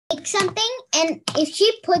make something, and if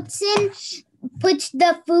she puts the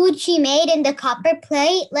food she made in the copper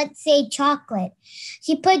plate, let's say chocolate.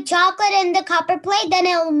 She put chocolate in the copper plate, then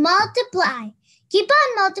it will multiply. Keep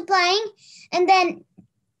on multiplying, and then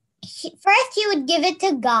first she would give it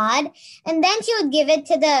to God, and then she would give it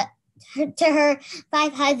to her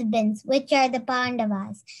 5 husbands, which are the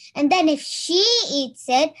Pandavas. And then if she eats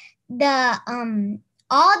it,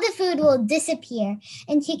 all the food will disappear,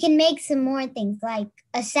 and she can make some more things like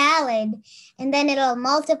a salad, and then it'll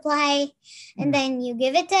multiply, and then you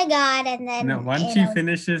give it to God, and then once she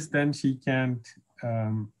finishes, then she can't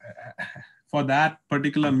for that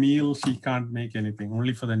particular meal she can't make anything.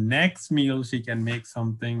 Only for the next meal she can make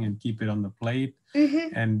something and keep it on the plate,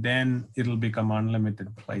 and then it'll become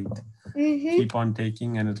unlimited plate. Keep on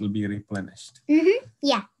taking and it'll be replenished.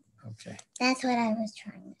 Yeah. Okay. That's what I was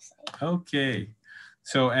trying to say. Okay.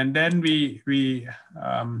 So, and then we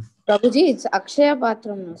Prabhuji, it's Akshaya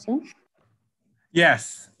Patram, no, sir?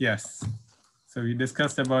 Yes. So we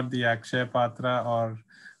discussed about the Akshaya Patra, or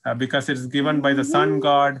because it's given by the sun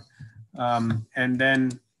god. And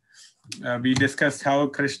then we discussed how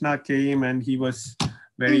Krishna came and he was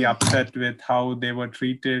very upset with how they were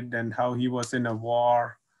treated and how he was in a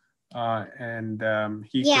war. And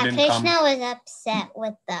he couldn't Krishna was upset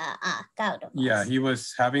with the Gaudavas. Yeah, he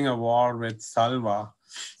was having a war with Salva.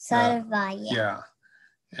 Yeah.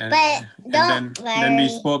 And then we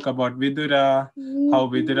spoke about Vidura, how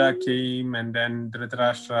Vidura came, and then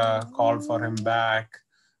Dhritarashtra called for him back,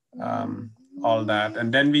 all that.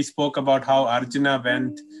 And then we spoke about how Arjuna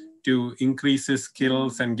went to increase his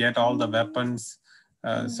skills and get all the weapons.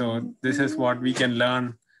 So this is what we can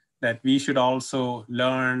learn, that we should also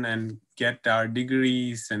learn and get our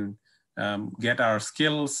degrees and get our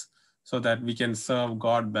skills so that we can serve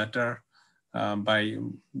God better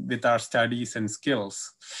with our studies and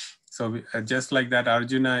skills. So just like that,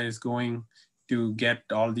 Arjuna is going to get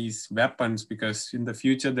all these weapons because in the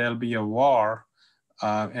future there'll be a war,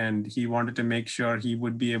 and he wanted to make sure he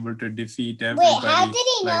would be able to defeat everybody. Wait, how did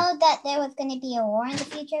he know that there was going to be a war in the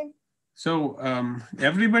future? So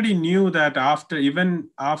everybody knew that even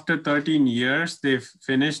after 13 years, they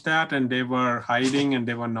finished that and they were hiding and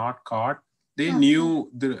they were not caught. They knew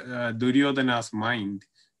Duryodhana's mind,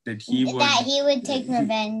 that he would take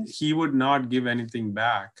revenge. He would not give anything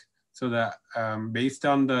back. So that based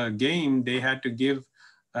on the game, they had to give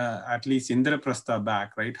at least Indraprastha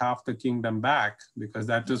back, right? Half the kingdom back, because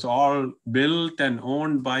that was all built and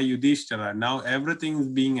owned by Yudhishthira. Now everything is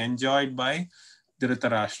being enjoyed by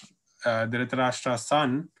Dhritarashtra's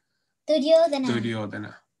son,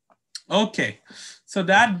 Duryodhana. Okay, so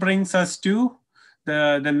that brings us to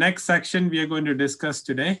the next section we are going to discuss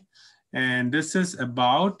today. And this is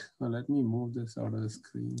about, let me move this out of the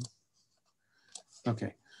screen.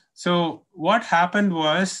 Okay, so what happened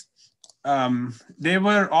was they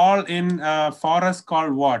were all in a forest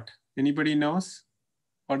called what? Anybody knows?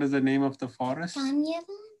 What is the name of the forest? Kamyavan?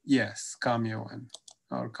 Yes, Kamyavan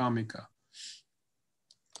or Kamika.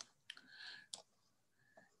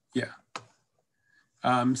 Yeah.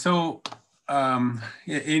 In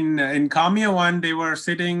Kamyavan, they were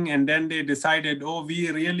sitting and then they decided, oh,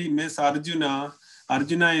 we really miss Arjuna.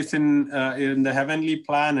 Arjuna is in the heavenly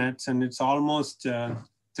planets and it's almost 3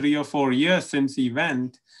 or 4 years since he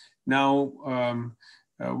went. Now,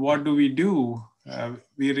 what do? We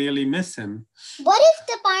really miss him. What if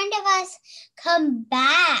the Pandavas come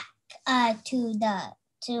back to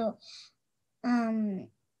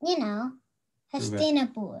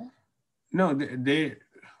Hastinapur? No, they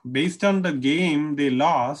based on the game they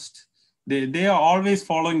lost. They are always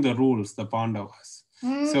following the rules, the Pandavas.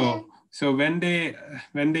 So when they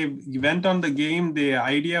went on the game, the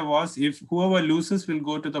idea was if whoever loses will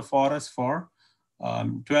go to the forest for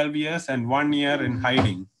 12 years and 1 year in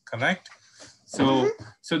hiding, correct? So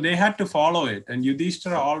they had to follow it, and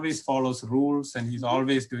Yudhishthira always follows rules and he's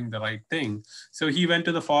always doing the right thing. So he went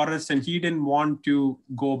to the forest and he didn't want to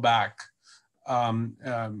go back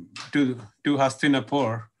to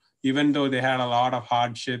Hastinapur, even though they had a lot of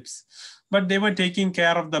hardships, but they were taking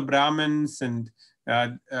care of the Brahmins, and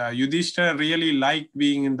Yudhishthira really liked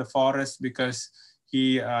being in the forest because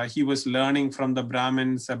he was learning from the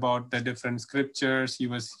Brahmins about the different scriptures. He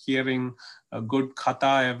was hearing a good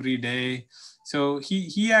katha every day. So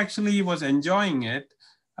he actually was enjoying it.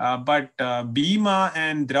 But Bhima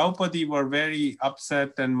and Draupadi were very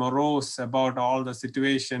upset and morose about all the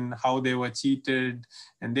situation, how they were cheated.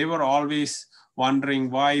 And they were always wondering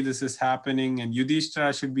why this is happening. And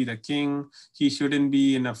Yudhishthira should be the king. He shouldn't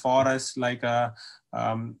be in a forest like a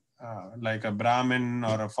Brahmin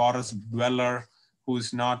or a forest dweller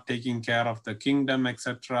who's not taking care of the kingdom,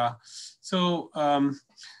 etc. So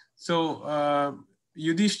So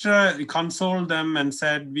Yudhishthira consoled them and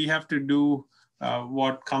said, we have to do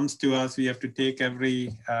what comes to us. We have to take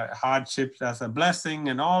every hardship as a blessing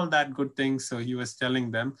and all that good things. So he was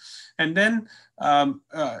telling them. And then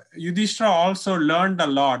Yudhishthira also learned a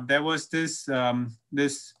lot. There was this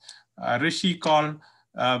rishi called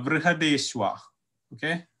Vrihadeshwa.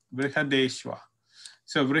 Okay, Vrihadeshwa.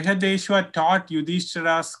 So Vrihadeshwa taught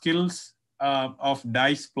Yudhishthira skills of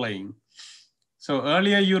dice playing. So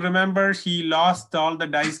earlier, you remember, he lost all the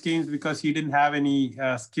dice games because he didn't have any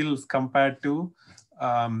skills compared to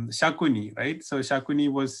Shakuni, right? So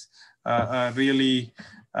Shakuni was a really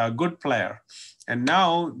good player. And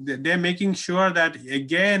now they're making sure that,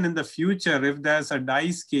 again, in the future, if there's a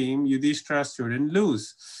dice game, Yudhishthira shouldn't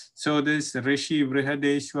lose. So this Rishi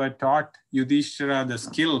Vrihadeshwar taught Yudhishthira the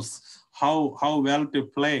skills, how well to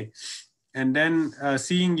play. And then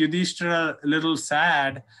seeing Yudhishthira a little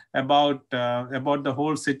sad about the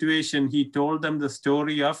whole situation, he told them the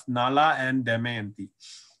story of Nala and Damayanti.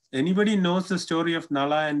 Anybody knows the story of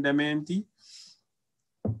Nala and Damayanti?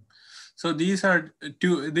 So these are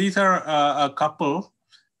a couple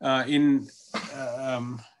in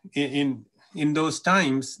those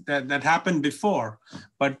times that happened before.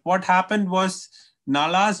 But what happened was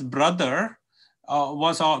Nala's brother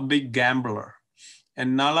was a big gambler.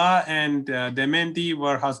 And Nala and Damayanti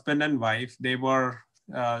were husband and wife. They were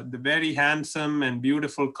the very handsome and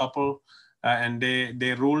beautiful couple, and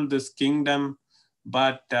they ruled this kingdom.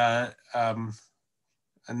 But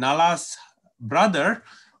Nala's brother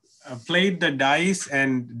played the dice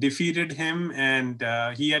and defeated him, and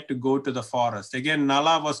he had to go to the forest. Again,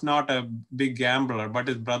 Nala was not a big gambler, but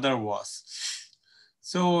his brother was.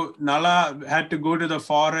 So Nala had to go to the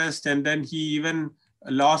forest, and then he even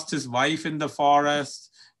lost his wife in the forest,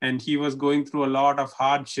 and he was going through a lot of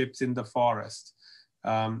hardships in the forest.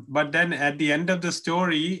 But then at the end of the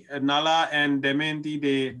story, Nala and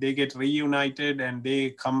Damayanti, they get reunited and they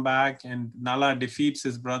come back, and Nala defeats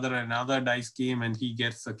his brother in another dice game, and he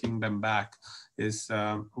gets the kingdom back, is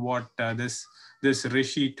what this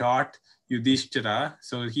Rishi taught Yudhishthira.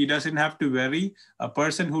 So he doesn't have to worry. A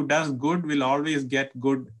person who does good will always get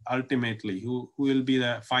good ultimately, who will be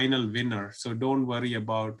the final winner. So don't worry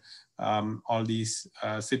about all these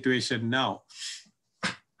situations now.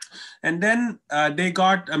 And then they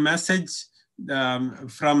got a message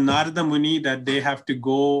from Narada Muni that they have to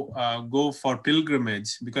go for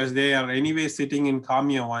pilgrimage, because they are anyway sitting in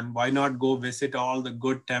Kamyavan. Why not go visit all the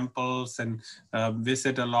good temples and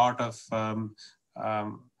visit a lot of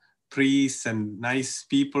priests and nice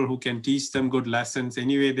people who can teach them good lessons.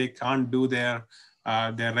 Anyway, they can't do their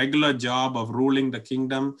regular job of ruling the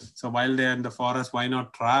kingdom. So while they're in the forest, why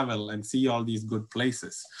not travel and see all these good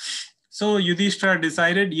places? So Yudhishthira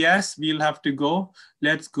decided, yes, we'll have to go.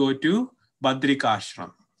 Let's go to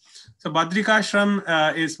Badrikashram. So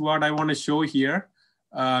Badrikashram is what I want to show here.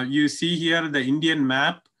 You see here the Indian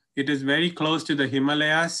map. It is very close to the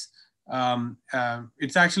Himalayas.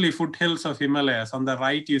 It's actually foothills of Himalayas. On the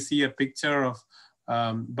right, you see a picture of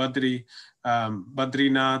Badrinath,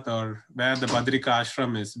 or where the Badrika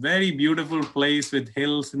Ashram is. Very beautiful place with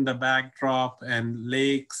hills in the backdrop and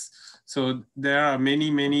lakes. So there are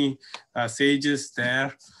many sages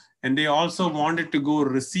there. And they also wanted to go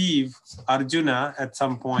receive Arjuna at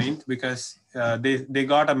some point, because they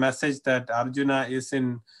got a message that Arjuna is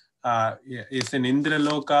in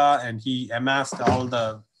Indraloka, and he amassed all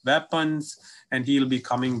the weapons and he'll be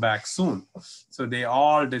coming back soon. So they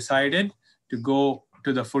all decided to go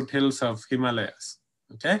to the foothills of Himalayas.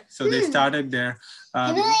 Okay, so they started there.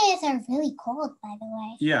 Himalayas are really cold, by the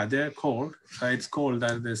way. Yeah, they're cold. It's cold.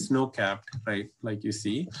 They're snow-capped, right, like you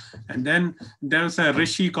see. And then there's a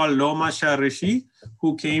rishi called Lomasha Rishi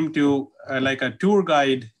who came to like a tour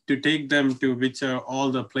guide to take them to which are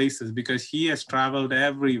all the places, because he has traveled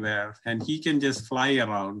everywhere and he can just fly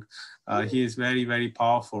around. He is very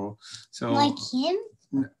powerful. So like him?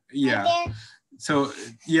 Yeah. Right so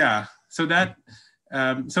yeah. So that.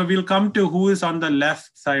 So we'll come to who is on the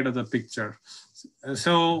left side of the picture.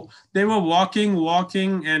 So they were walking,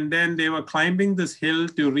 and then they were climbing this hill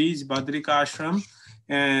to reach Badrika Ashram.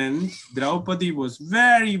 And Draupadi was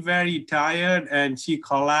very tired, and she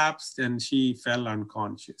collapsed and she fell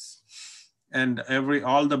unconscious. And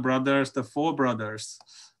all the brothers, the 4 brothers.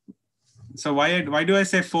 So why do I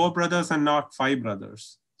say 4 brothers and not 5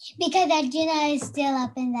 brothers? Because Arjuna is still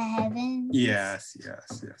up in the heavens. Yes.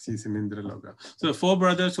 He's in Indraloka. So 4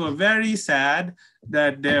 brothers were very sad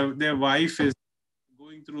that their wife is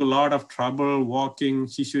going through a lot of trouble walking.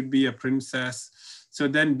 She should be a princess. So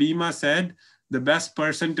then Bhima said, the best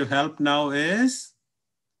person to help now is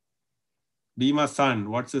Bhima's son.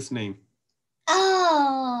 What's his name?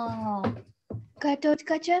 Oh.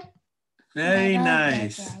 Gatotkacha. Very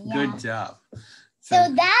nice. Yeah. Good job. So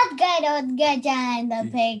that's Gatotkacha in the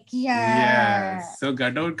picture. Yes. So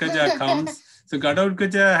Gatotkacha comes. So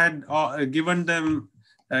Gatotkacha had given them,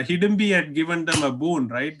 Hidimbi had given them a boon,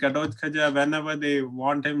 right? Gatotkacha, whenever they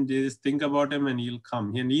want him, they just think about him and he'll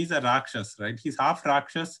come. And he's a Rakshas, right? He's half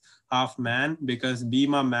Rakshas, half man, because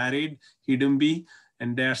Bhima married Hidimbi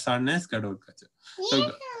and their son is Gatotkacha.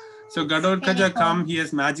 Yeah. So Gatotkacha come, he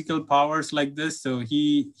has magical powers like this. So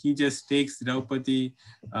he just takes Draupadi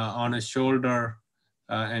on his shoulder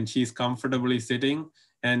and she's comfortably sitting.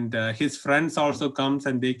 And his friends also comes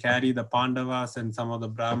and they carry the Pandavas and some of the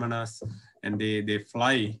Brahmanas and they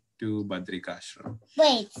fly to Badrikashram.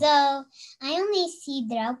 Wait, so I only see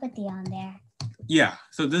Draupadi on there. Yeah,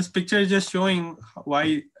 so this picture is just showing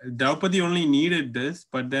why Draupadi only needed this,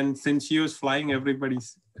 but then since she was flying, everybody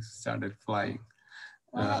started flying.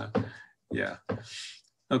 Yeah.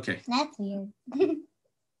 Okay. That's weird.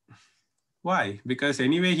 Why? Because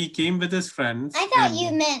anyway, he came with his friends. I thought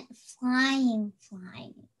you meant flying.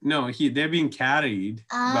 No, they're being carried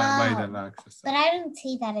by the Rakshasa. But I don't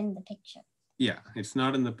see that in the picture. Yeah, it's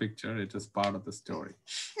not in the picture. It is part of the story.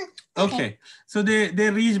 Okay. So they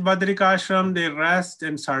reach Badrikashram, they rest,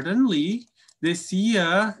 and suddenly they see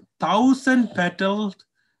a 1,000-petaled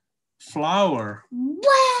flower.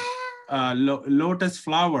 Wow! Lotus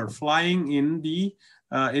flower flying in the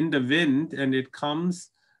wind, and it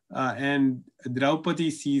comes and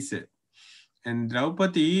Draupadi sees it. And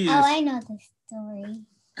Draupadi I know the story.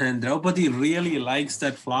 And Draupadi really likes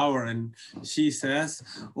that flower, and she says,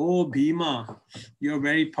 "Oh, Bhima, you're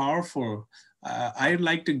very powerful. I'd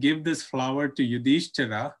like to give this flower to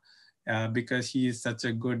Yudhishthira because he is such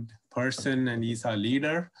a good person and he's our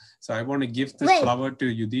leader. So I want to give this flower to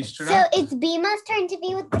Yudhishthira." So it's Bhima's turn to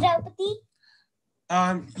be with Draupadi?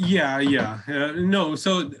 No,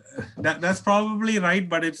 so that's probably right,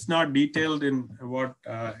 but it's not detailed in where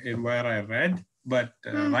I read. But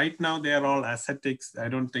right now they are all ascetics. I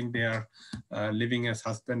don't think they are living as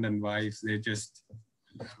husband and wives. They're just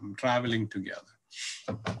traveling together.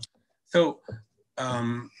 So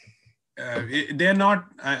they're not,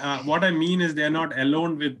 what I mean is they're not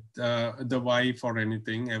alone with the wife or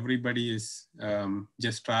anything. Everybody is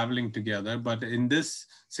just traveling together. But in this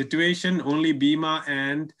situation, only Bhima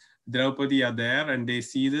and Draupadi are there and they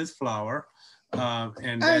see this flower.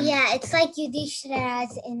 It's like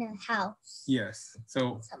Yudhishthira's in a house. Yes.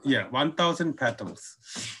 So 1,000 petals,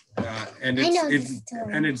 and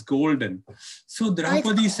it's golden. So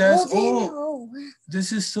Draupadi says, "Oh,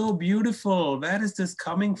 this is so beautiful. Where is this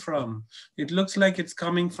coming from? It looks like it's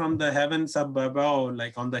coming from the heavens above,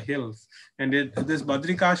 like on the hills." And this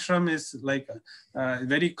Badrikashram is like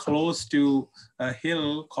very close to a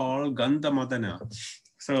hill called Gandhamadana.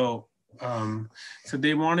 So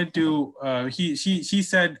they wanted to, she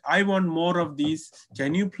said, "I want more of these.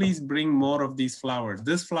 Can you please bring more of these flowers?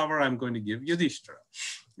 This flower I'm going to give Yudhishthira."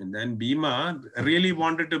 And then Bhima really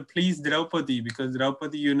wanted to please Draupadi because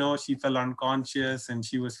Draupadi, she fell unconscious and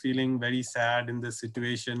she was feeling very sad in this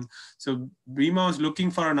situation. So Bhima was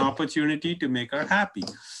looking for an opportunity to make her happy.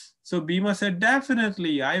 So Bhima said,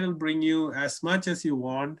 "Definitely, I will bring you as much as you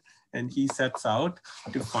want." And he sets out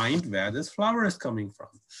to find where this flower is coming from.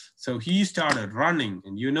 So he started running,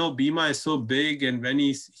 and Bhima is so big, and when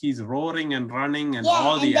he's roaring and running, and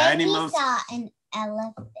all the animals. He saw an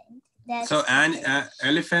elephant.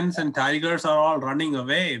 Elephants and tigers are all running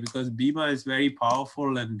away because Bhima is very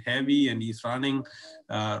powerful and heavy, and he's running,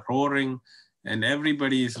 roaring, and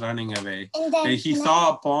everybody is running away. And he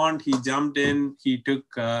saw a pond, he jumped in, he took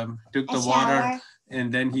the water. And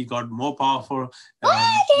then he got more powerful.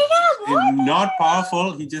 Not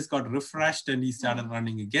powerful, he just got refreshed and he started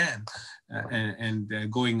running again and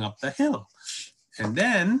going up the hill. And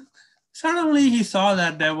then suddenly he saw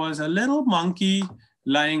that there was a little monkey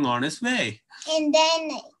lying on his way. And then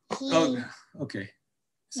he... Okay.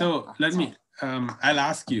 So let me, I'll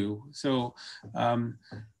ask you. So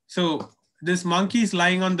this monkey is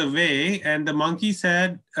lying on the way, and the monkey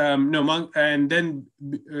said, and then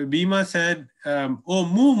Bhima said, "Oh,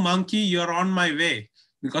 move, monkey, you're on my way."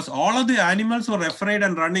 Because all of the animals were afraid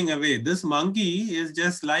and running away. This monkey is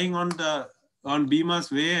just lying on Bhima's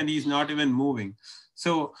way and he's not even moving.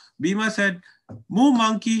 So Bhima said, "Move,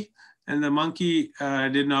 monkey." And the monkey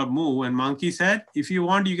did not move. And monkey said, "If you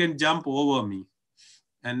want, you can jump over me."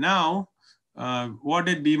 And now, what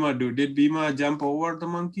did Bhima do? Did Bhima jump over the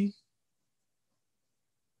monkey?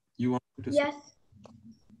 You want to Yes.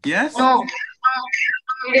 Yes? No.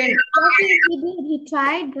 He didn't. He did. He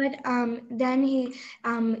tried, but then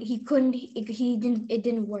he couldn't. It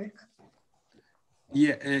didn't work.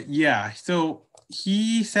 Yeah. So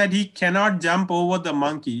he said he cannot jump over the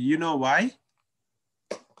monkey. You know why?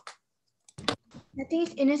 I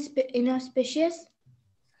think it's inauspicious.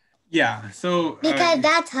 Yeah. So because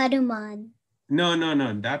that's Hanuman. No.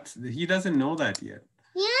 That's he doesn't know that yet.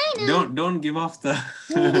 Yeah, I know. Don't give off the.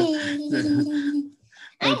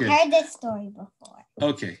 I've heard this story before.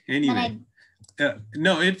 Okay. Anyway.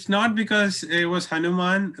 No, it's not because it was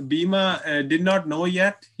Hanuman. Bhima did not know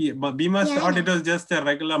yet. Bhima thought it was just a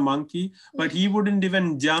regular monkey, but he wouldn't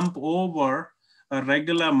even jump over a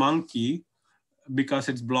regular monkey because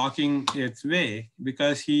it's blocking its way.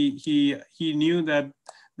 Because he knew that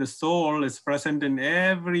the soul is present in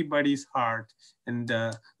everybody's heart, and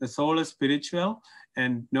the soul is spiritual,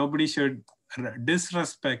 and nobody should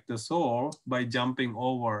disrespect the soul by jumping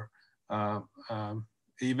over.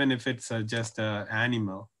 Even if it's just an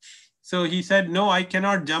animal. So he said, no, I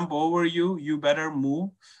cannot jump over you. You better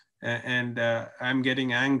move. And I'm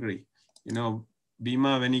getting angry. You know,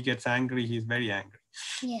 Bhima, when he gets angry, he's very angry.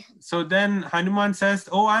 Yeah. So then Hanuman says,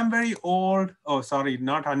 oh, I'm very old. Oh, sorry,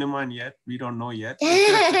 not Hanuman yet. We don't know yet.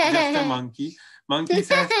 It's just a monkey. Monkey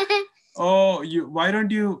says, oh, why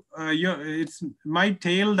don't you, it's my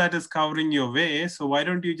tail that is covering your way. So why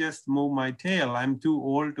don't you just move my tail? I'm too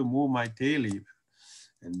old to move my tail even.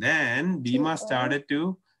 And then Bhima started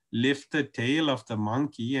to lift the tail of the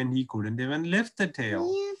monkey, and he couldn't even lift the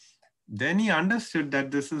tail. Yep. Then he understood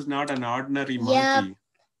that this is not an ordinary monkey. Yep.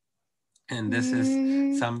 And this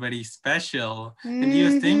is somebody special. And he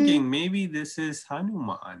was thinking, maybe this is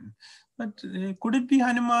Hanuman. But could it be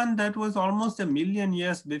Hanuman? That was almost 1 million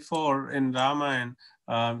years before in Rama,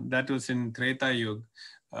 and that was in Treta Yuga.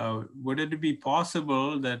 Would it be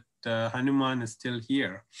possible that Hanuman is still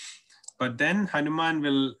here? But then Hanuman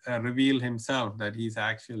will reveal himself that he's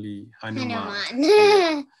actually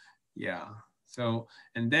Hanuman. Yeah. So,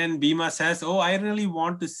 and then Bhima says, oh, I really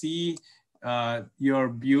want to see your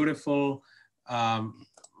beautiful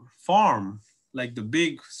form, like the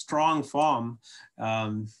big, strong form,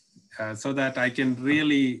 so that I can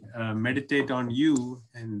really meditate on you.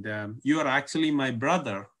 And you are actually my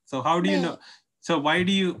brother. So how do you know? So why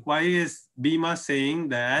is Bhima saying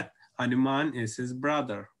that Hanuman is his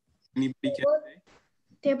brother? Anybody can say?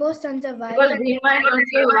 They're both sons of Vayu. Because Bhima is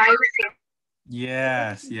also Vayu.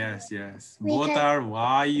 Yes. Both are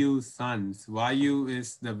Vayu sons. Vayu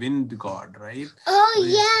is the wind god, right? Oh,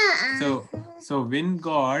 yeah. So wind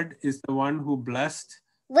god is the one who blessed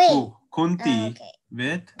Kunti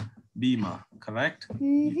with Bhima, correct?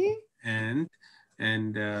 Mm-hmm.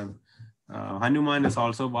 And Hanuman is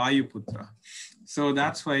also Vayuputra. So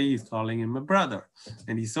that's why he's calling him a brother.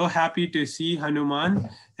 And he's so happy to see Hanuman,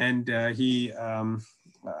 and he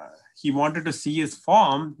wanted to see his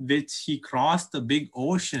form, which he crossed the big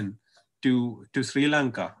ocean to Sri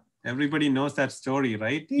Lanka. Everybody knows that story,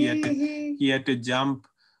 right? Mm-hmm. He had to jump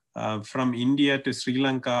from India to Sri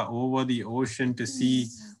Lanka over the ocean to see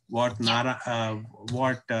what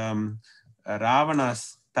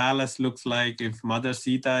Ravana's palace looks like, if Mother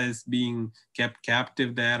Sita is being kept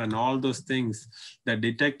captive there, and all those things. The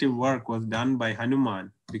detective work was done by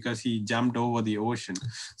Hanuman because he jumped over the ocean.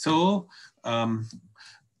 So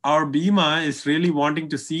our Bhima is really wanting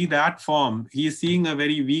to see that form. He's seeing a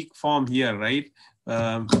very weak form here, right?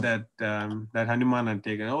 That Hanuman had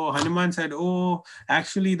taken. Oh, Hanuman said, oh,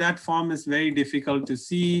 actually that form is very difficult to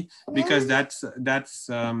see, because that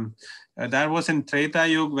was in Treta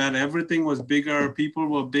Yuga, where everything was bigger, people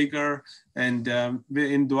were bigger, and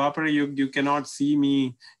in Dwapara Yuga you cannot see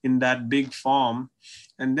me in that big form.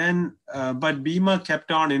 And then, but Bhima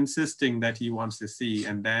kept on insisting that he wants to see,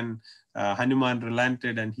 and then Hanuman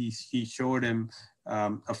relented, and he showed him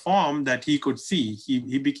a form that he could see.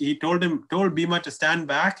 He told Bhima to stand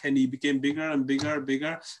back, and he became bigger and bigger, and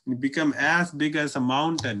he became as big as a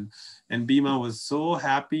mountain. And Bhima was so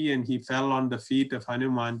happy, and he fell on the feet of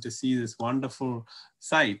Hanuman to see this wonderful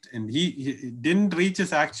sight. And he didn't reach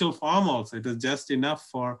his actual form also. It was just enough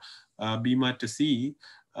for Bhima to see.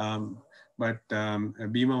 But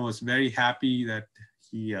Bhima was very happy that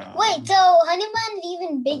he... Wait, so Hanuman is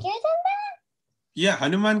even bigger than that? Yeah,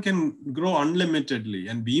 Hanuman can grow unlimitedly.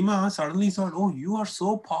 And Bhima suddenly thought, oh, you are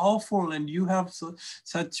so powerful and you have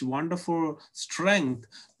such wonderful strength.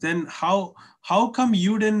 Then how come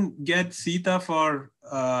you didn't get Sita for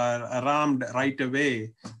Ram right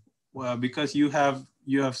away? Well, because you have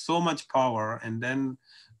so much power. And then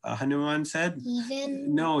Hanuman said,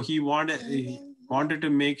 no, he wanted to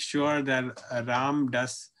make sure that Ram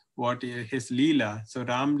does what his Leela. So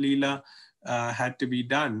Ram Leela had to be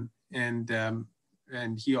done. And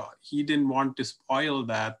he didn't want to spoil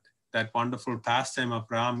that that wonderful pastime of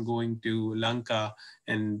Ram going to Lanka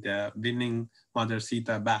and winning Mother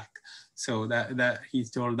Sita back. So that he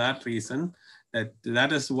told that reason,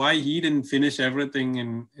 that is why he didn't finish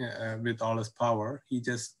everything with all his power. He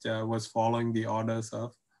just was following the orders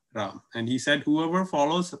of Ram. And he said, whoever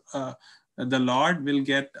follows the Lord will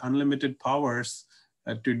get unlimited powers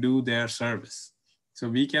to do their service. So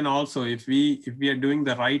we can also, if we are doing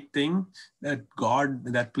the right thing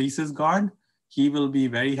that pleases God, he will be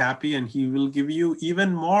very happy and he will give you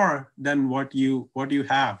even more than what you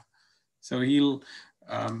have. So he'll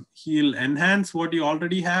enhance what you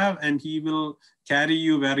already have, and he will carry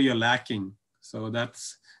you where you're lacking. So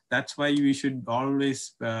that's why we should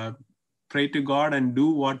always pray to God and do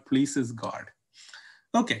what pleases God.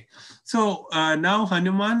 Okay, so now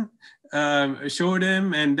Hanuman showed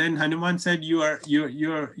him, and then Hanuman said, you're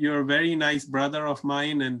a very nice brother of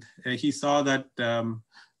mine. And he saw that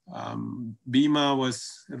Bhima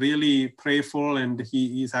was really prayerful, and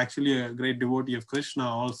he's actually a great devotee of Krishna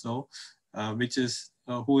also, which is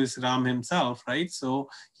who is Ram himself, right? So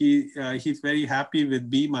he's very happy with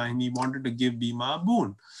Bhima, and he wanted to give Bhima a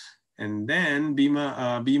boon. And then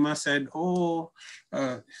Bhima said,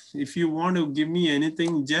 if you want to give me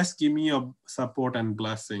anything, just give me your support and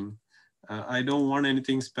blessing. I don't want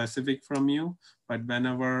anything specific from you, but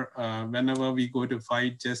whenever we go to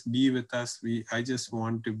fight, just be with us. I just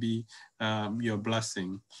want to be your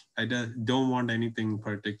blessing. I don't want anything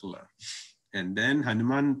particular. And then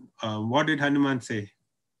Hanuman, what did Hanuman say?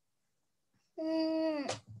 I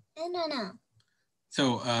don't know.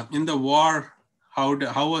 So in the war,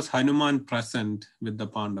 how was Hanuman present with the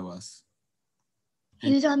Pandavas?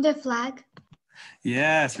 He was on their flag.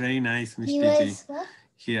 Yes, very nice, Mr. He was what?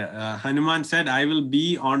 Here, Hanuman said, I will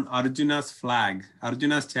be on Arjuna's flag.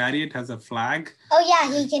 Arjuna's chariot has a flag. Oh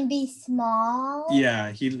yeah, he can be small.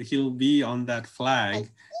 Yeah, he'll be on that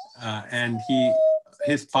flag, and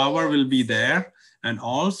his power will be there. And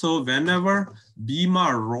also, whenever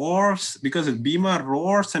Bhima roars, because Bhima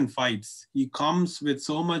roars and fights, he comes with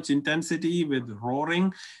so much intensity with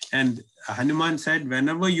roaring. And Hanuman said,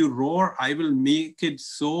 whenever you roar, I will make it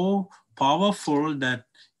so powerful that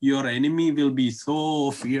your enemy will be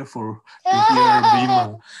so fearful to hear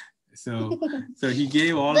Bhima. So he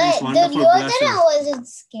gave all these wonderful blessings. Duryodhana wasn't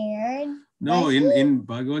scared. No, in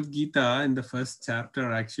Bhagavad Gita, in the first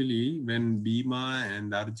chapter, actually, when Bhima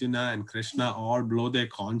and Arjuna and Krishna all blow their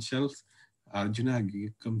conch shells, Arjuna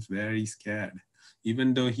becomes very scared.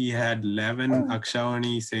 Even though he had 11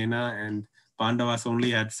 Akshavani Sena and Pandavas only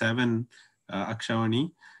had 7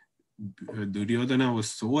 Akshavani, Duryodhana was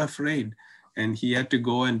so afraid, and he had to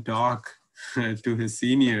go and talk to his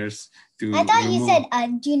seniors. I thought you said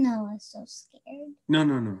Arjuna was so scared.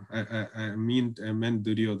 No. I meant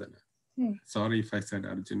Duryodhana. Sorry if I said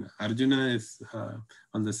Arjuna. Arjuna is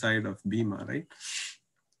on the side of Bhima, right?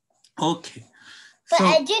 Okay. But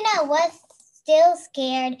Arjuna was still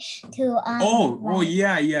scared to...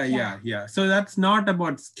 Yeah. So that's not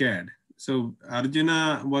about scared. So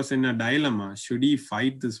Arjuna was in a dilemma. Should he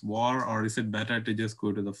fight this war, or is it better to just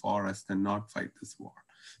go to the forest and not fight this war?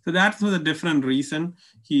 So that was a different reason.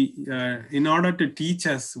 He, in order to teach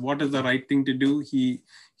us what is the right thing to do, he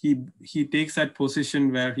takes that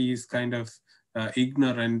position where he is kind of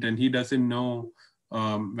ignorant, and he doesn't know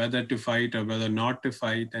whether to fight or whether not to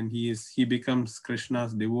fight. And he becomes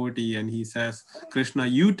Krishna's devotee, and he says, Krishna,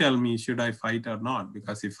 you tell me, should I fight or not?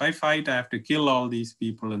 Because if I fight, I have to kill all these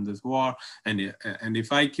people in this war. And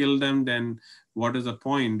if I kill them, then what is the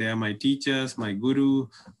point? They are my teachers, my guru,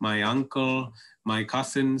 my uncle, my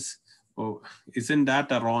cousins. Oh, isn't that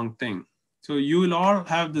a wrong thing? So you will all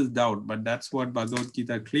have this doubt, but that's what Bhagavad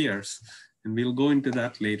Gita clears. And we'll go into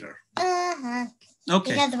that later.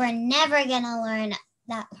 Okay. Because we're never going to learn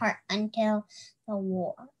that part until the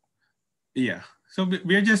war. Yeah. So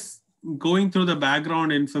we're just going through the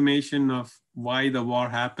background information of why the war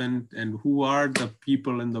happened and who are the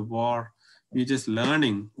people in the war. We're just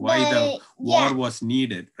learning why the war was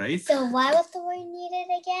needed, right? So why was the war needed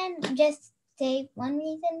again? Just say one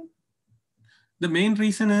reason. The main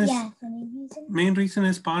reason is the main reason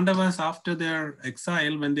is Pandavas, after their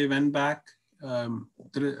exile, when they went back,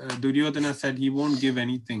 Duryodhana said he won't give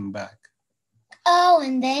anything back. Oh,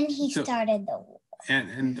 and then he started the war.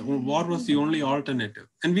 And the war was the only alternative.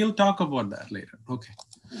 And we'll talk about that later. Okay.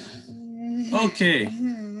 Okay.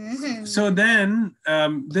 So then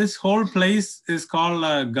this whole place is called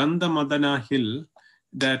Gandhamadana Hill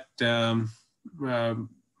that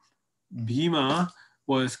Bhima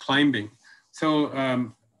was climbing. So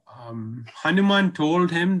Hanuman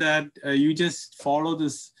told him that you just follow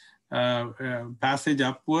this passage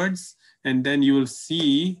upwards, and then you will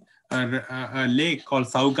see a lake called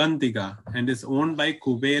Saukandika, and it's owned by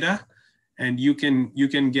Kuvera, and you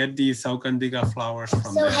can get these Saukandika flowers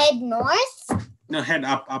from there. So head north? No, head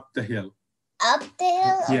up the hill. Up the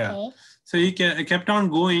hill? Yeah. Okay. So he kept on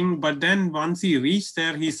going, but then once he reached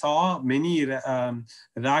there, he saw many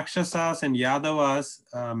Rakshasas and Yadavas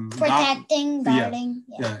protecting, guarding.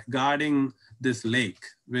 Guarding this lake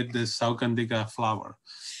with this Saukandika flower.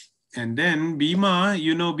 And then Bhima,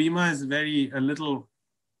 Bhima is a little,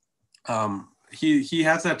 he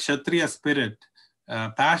has that Kshatriya spirit,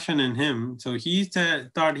 passion in him. So he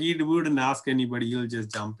thought he wouldn't ask anybody, he'll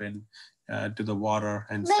just jump in to the water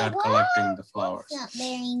and start collecting the flowers. That's not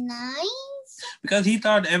very nice. Because he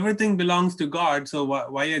thought everything belongs to God. So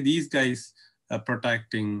why are these guys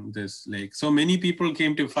protecting this lake? So many people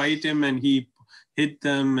came to fight him, and he hit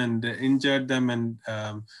them and injured them. And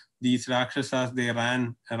these Rakshasas, they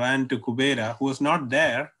ran to Kuvera, who was not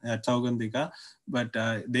there at Saukandika, but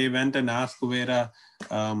they went and asked Kuvera,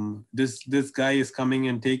 this guy is coming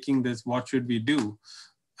and taking this, what should we do?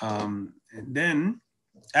 Then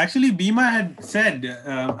actually, Bhima had said,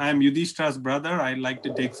 I'm Yudhishthira's brother. I'd like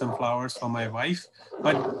to take some flowers for my wife.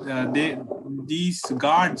 But these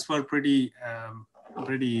guards were pretty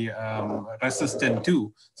resistant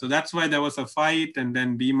too. So that's why there was a fight. And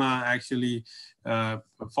then Bhima actually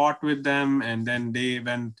fought with them. And then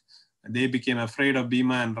they became afraid of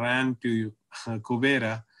Bhima and ran to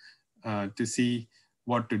Kuvera to see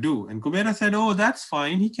what to do. And Kuvera said, oh, that's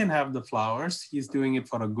fine. He can have the flowers. He's doing it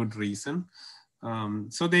for a good reason.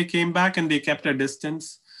 So they came back and they kept a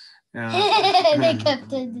distance. They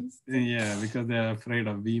kept a distance. Yeah, because they're afraid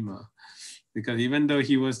of Bhima. Because even though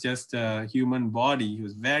he was just a human body, he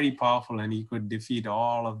was very powerful and he could defeat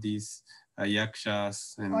all of these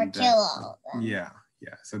yakshas. And, or kill all of them. Yeah.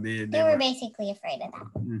 So they were basically afraid of that.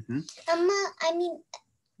 Mm-hmm.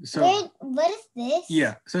 So what is this?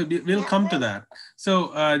 Yeah, so we'll come to that.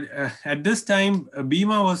 So at this time,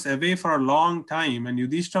 Bhima was away for a long time, and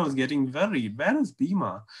Yudhishthira was getting worried. Where is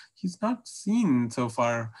Bhima? He's not seen so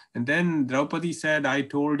far. And then Draupadi said, I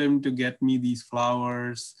told him to get me these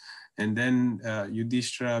flowers. And then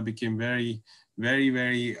Yudhishthira became very, very,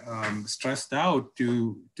 very stressed out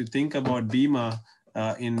to think about Bhima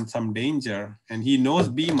in some danger. And he knows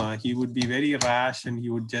Bhima. He would be very rash, and he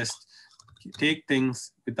would just take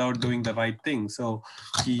things without doing the right thing. So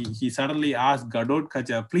he suddenly asked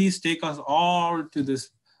Gadotkacha, please take us all to this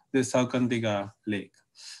Saukandika lake.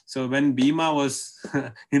 So when Bhima was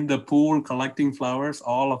in the pool collecting flowers,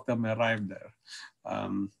 all of them arrived there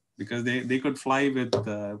because they could fly with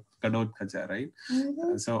Gadotkacha, right?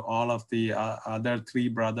 Mm-hmm. So all of the other three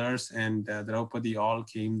brothers and Draupadi all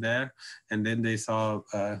came there, and then they saw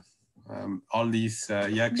all these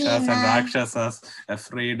yakshas and rakshasas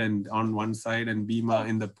afraid and on one side, and Bhima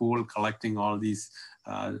in the pool collecting all these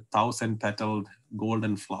 1,000-petaled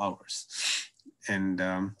golden flowers. And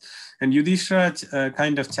Yudhishthira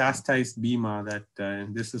kind of chastised Bhima that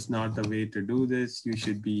this is not the way to do this. You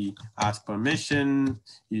should ask permission.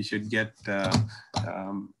 You should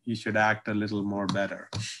you should act a little more better.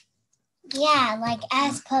 Yeah, like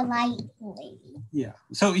ask politely. Yeah,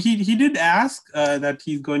 so he did ask that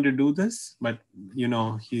he's going to do this, but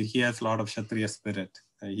he has a lot of Kshatriya spirit.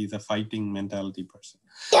 He's a fighting mentality person.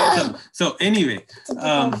 So anyway,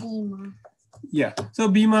 yeah. So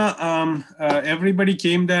Bhima, everybody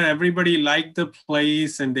came there. Everybody liked the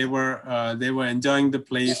place, and they were enjoying the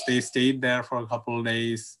place. They stayed there for a couple of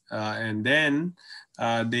days, and then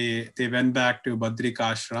they went back to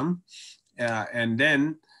Badrikashram, and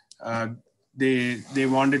then. They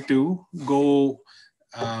wanted to go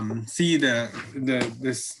see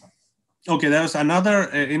this. Okay, there was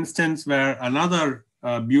another instance where another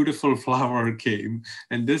beautiful flower came,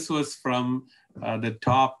 and this was from the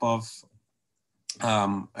top of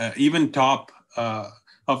top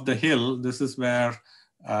of the hill. This is where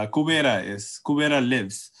Kuvera is. Kuvera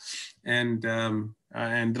lives, and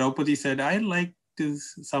Draupadi said, "I like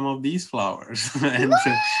some of these flowers," and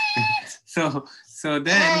so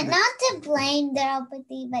then. Not to blame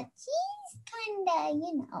Draupadi, but she's kind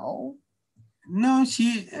of, No,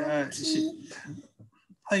 she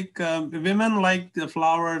like women like the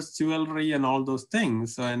flowers, jewelry, and all those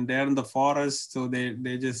things. So, and they're in the forest, so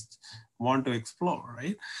they just want to explore,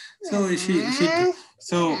 right?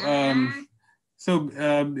 So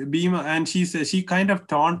Bhima, and she said, she kind of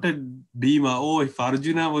taunted Bhima, oh, if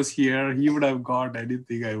Arjuna was here, he would have got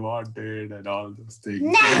anything I wanted and all those things.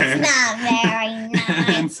 That's not very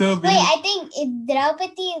nice. And so wait, I think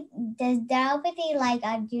does Draupadi like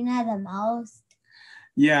Arjuna the most?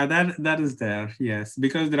 Yeah, that is there. Yes,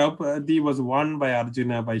 because Draupadi was won by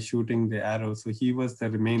Arjuna by shooting the arrow, so he was the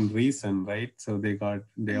main reason, right? So they all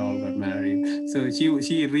got married. So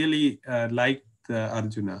she really liked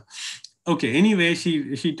Arjuna. Okay. Anyway,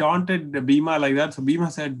 she taunted Bhima like that. So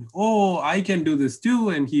Bhima said, "Oh, I can do this too,"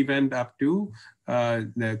 and he went up to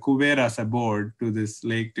the Kuvera's abode to this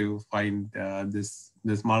lake to find this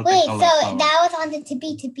multicolored flower. That was on the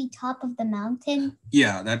tippy top of the mountain?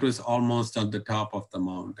 Yeah, that was almost at the top of the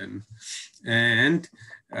mountain. And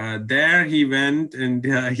there he went, and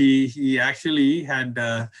he actually had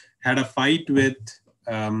a fight with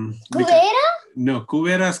Kuvera? No,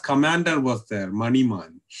 Kuvera's commander was there,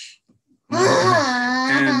 Maniman.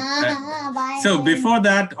 So before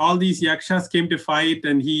that, all these yakshas came to fight,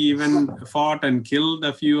 and he even fought and killed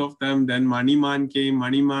a few of them. Then Maniman came.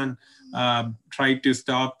 Maniman tried to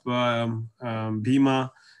stop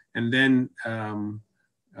Bhima, and then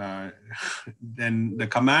the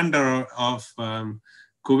commander of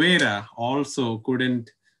Kuvera also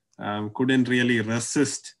couldn't really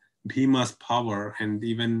resist Bhima's power, and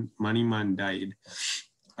even Maniman died.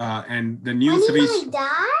 And the news reached.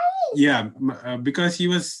 Died? Yeah, because he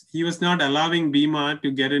was not allowing Bhima to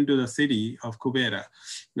get into the city of Kuvera,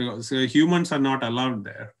 because humans are not allowed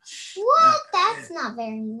there. What? That's not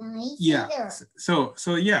very nice. Yeah. Either.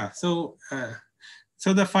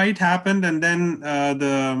 So the fight happened, and then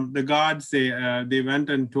the gods they went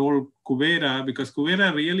and told Kuvera, because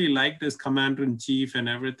Kuvera really liked his commander-in-chief and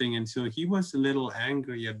everything, and so he was a little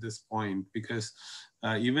angry at this point, because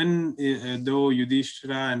even though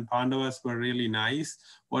Yudhishthira and Pandavas were really nice,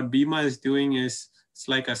 what Bhima is doing is it's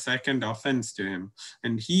like a second offense to him,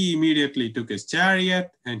 and he immediately took his chariot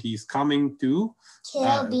and he's coming to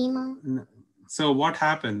kill Bhima. So what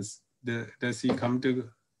happens? Does he come to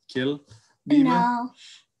kill Bhima? No.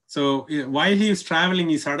 So while he is traveling,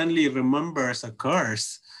 he suddenly remembers a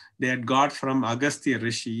curse they had got from Agastya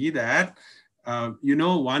Rishi that,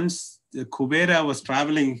 once Kuvera was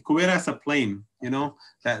traveling, Kuvera is a plane,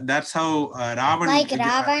 that's how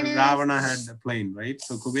Ravana had a plane, right?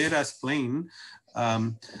 So Kuvera's plane,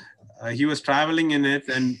 he was traveling in it,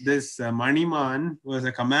 and this Maniman was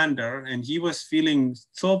a commander, and he was feeling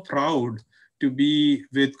so proud to be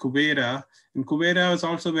with Kuvera. And Kuvera was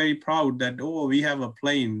also very proud that, oh, we have a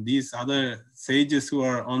plane. These other sages who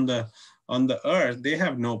are on the earth, they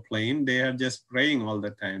have no plane. They are just praying all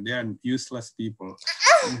the time. They are useless people.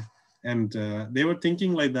 And they were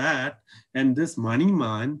thinking like that. And this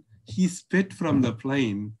Maniman, he spit from the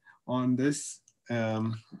plane on this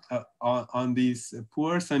on these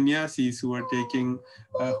poor sannyasis who are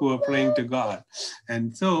praying to God.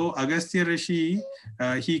 And so Agastya Rishi,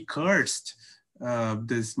 he cursed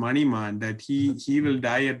this Maniman that he will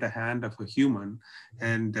die at the hand of a human,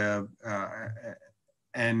 and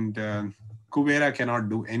Kuvera cannot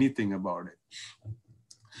do anything about it.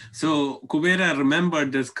 So Kuvera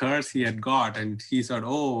remembered this curse he had got, and he said,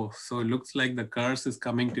 "Oh, so it looks like the curse is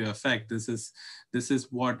coming to effect. This is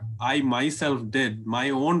what I myself did. My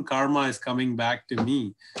own karma is coming back to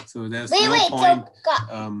me. So there's no point."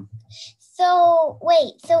 So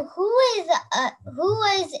who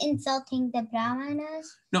was insulting the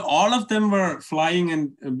Brahmanas? No, all of them were flying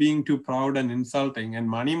and being too proud and insulting, and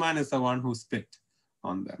Maniman is the one who spit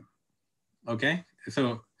on them. Okay,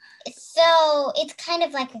 so it's kind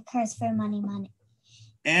of like a curse for Maniman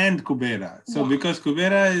and Kuvera. So because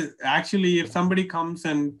Kuvera is actually, if somebody comes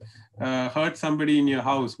and hurt somebody in your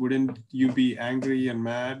house, wouldn't you be angry and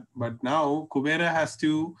mad? But now Kuvera has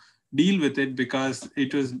to deal with it, because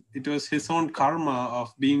it was his own karma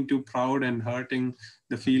of being too proud and hurting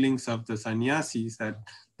the feelings of the sannyasis that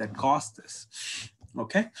caused this.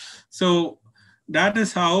 Okay, so that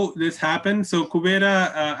is how this happened. So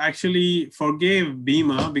Kuvera actually forgave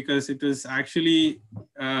Bhima, because it was actually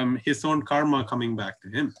his own karma coming back to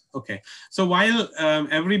him. Okay, so while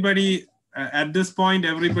everybody at this point,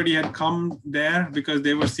 everybody had come there because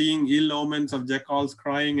they were seeing ill omens of jackals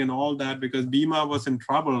crying and all that, because Bhima was in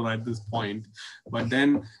trouble at this point. But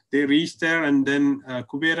then they reached there, and then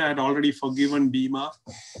Kuvera had already forgiven Bhima,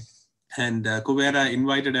 and Kuvera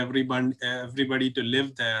invited everybody to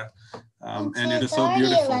live there, and it is so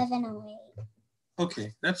beautiful. 11:08.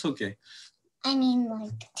 Okay, that's okay. I mean,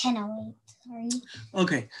 like 10:08. Sorry.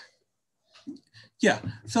 Okay. Yeah,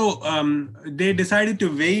 so they decided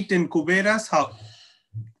to wait in Kuvera's house,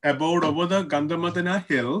 abode over the Gandhamadana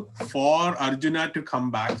hill, for Arjuna to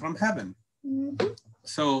come back from heaven. Mm-hmm.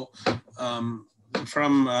 So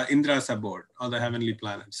from Indra's abode on the heavenly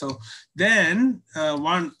planet. So then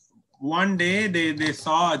one day they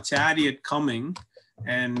saw a chariot coming,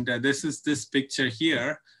 and this is this picture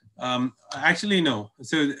here. Actually, no.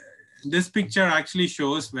 So this picture actually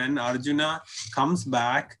shows when Arjuna comes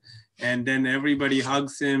back, and then everybody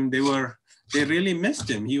hugs him. They really missed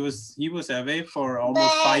him. He was away for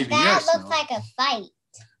almost 5 years. That looks like a fight.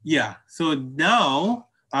 Yeah. So now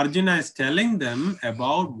Arjuna is telling them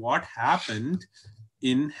about what happened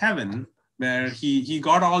in heaven, where he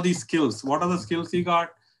got all these skills. What are the skills he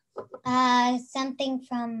got? Something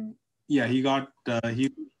from. Yeah, he got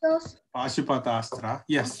Pashupatastra.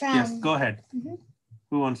 Yes, yes. Go ahead.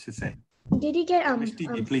 Who wants to say? Did he get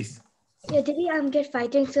please? Yeah, did he get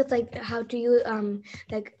fighting skills, like how to use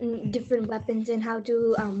like different weapons and how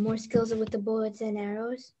to more skills with the bullets and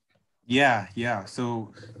arrows? Yeah, yeah.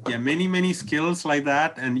 So yeah, many skills like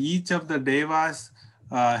that, and each of the devas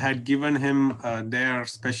had given him their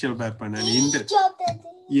special weapon, and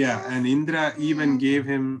Indra even gave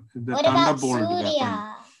him the thunderbolt weapon.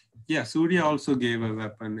 Yeah, Surya also gave a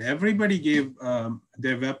weapon. Everybody gave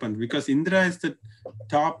their weapons because Indra is the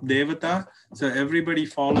top devata. So everybody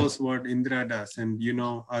follows what Indra does. And you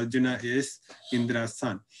know, Arjuna is Indra's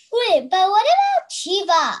son. Wait, but what about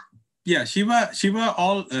Shiva? Yeah, Shiva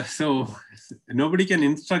so nobody can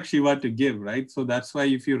instruct Shiva to give, right? So that's why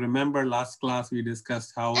if you remember last class, we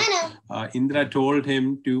discussed how Indra told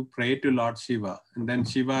him to pray to Lord Shiva. And then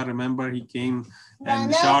Shiva, remember, he came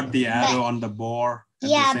and shot the arrow on the boar.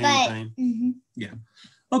 At the same time. Yeah.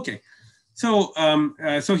 Okay. So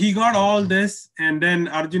so he got all this, and then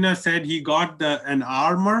Arjuna said he got an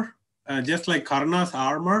armor, just like Karna's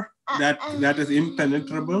armor, that is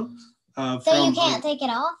impenetrable. So you can't take it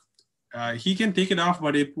off? He can take it off,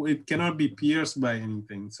 but it cannot be pierced by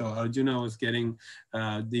anything. So Arjuna was getting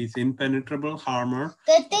these impenetrable armor.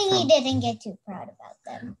 Good thing he didn't get too proud about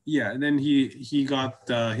them. Yeah, and then he got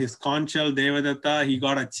his conchal Devadatta. He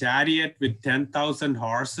got a chariot with 10,000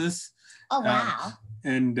 horses. Oh, wow.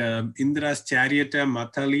 And Indra's charioteer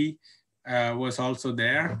Mathali was also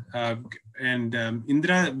there. And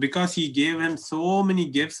Indra, because he gave him so many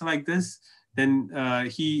gifts like this, then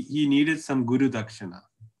he needed some Guru Dakshana.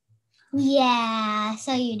 Yeah,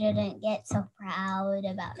 so you didn't get so proud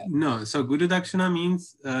about it. No, so Guru Dakshana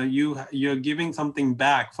means you're giving something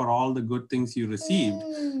back for all the good things you received.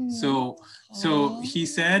 So he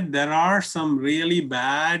said there are some really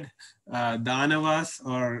bad Danavas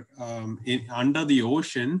or under the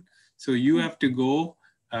ocean. So you have to go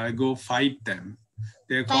fight them.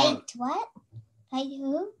 They're called, what? Fight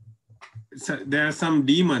who? So there are some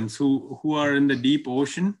demons who are in the deep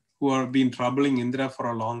ocean, who have been troubling Indra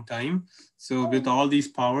for a long time. So with all these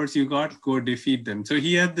powers you got, go defeat them. So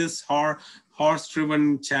he had this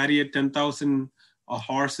horse-driven chariot, 10,000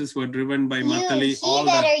 horses were driven by Mathali. He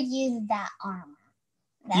better use that armor.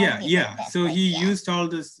 Yeah. So he used all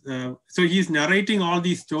this. So he's narrating all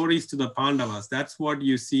these stories to the Pandavas. That's what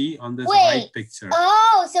you see on this right picture.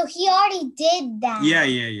 Oh, so he already did that. Yeah.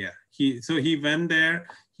 He went there.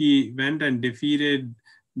 He went and defeated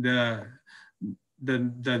the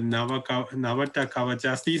Navata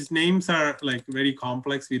Kavachas. These names are like very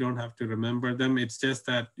complex. We don't have to remember them. It's just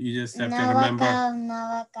that you just have to remember.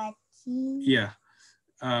 Yeah.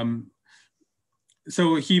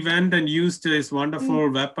 So he went and used his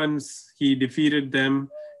wonderful weapons. He defeated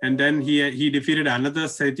them. And then he defeated another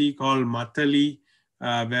city called Mathali,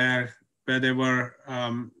 where there were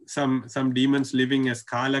some demons living as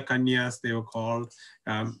Kala Kanyas, they were called.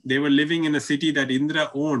 They were living in a city that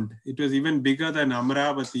Indra owned. It was even bigger than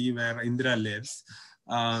Amravati, where Indra lives.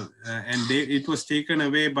 And it was taken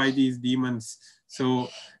away by these demons. So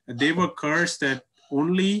they were cursed that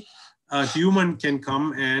only a human can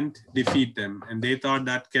come and defeat them. And they thought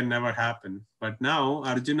that can never happen. But now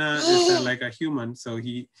Arjuna is like a human. So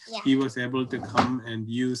he was able to come and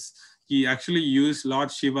he actually used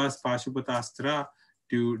Lord Shiva's Pashupatastra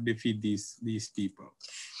to defeat these people.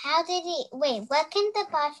 How did he, what can the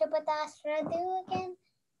Pashupatastra do again?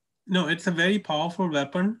 No, it's a very powerful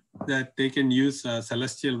weapon that they can use, a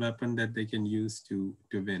celestial weapon that they can use to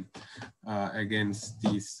win against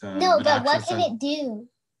these No, but what can it do?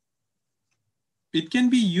 It can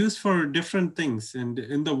be used for different things. And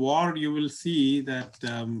in the war, you will see that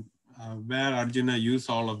where Arjuna used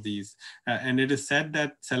all of these. And it is said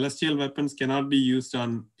that celestial weapons cannot be used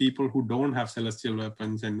on people who don't have celestial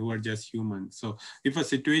weapons and who are just humans. So if a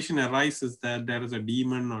situation arises that there is a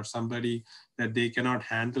demon or somebody that they cannot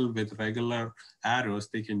handle with regular arrows,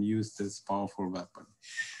 they can use this powerful weapon.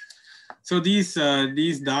 So these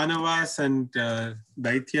Danavas and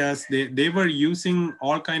Daityas, they were using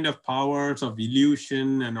all kind of powers of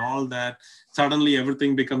illusion and all that. Suddenly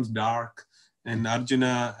everything becomes dark and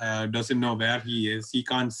Arjuna doesn't know where he is. He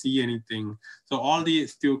can't see anything. So all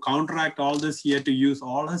these, to counteract all this, he had to use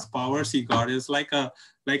all his powers he got. It's like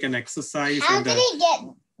an exercise. How did he get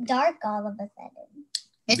dark all of a sudden.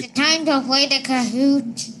 Is it time to play the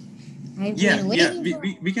Kahoot?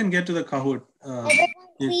 We can get to the Kahoot. Everyone,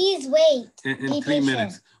 please wait. In 3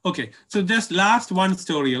 minutes. Okay, so just last one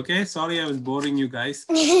story, okay? Sorry I was boring you guys.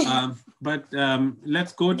 But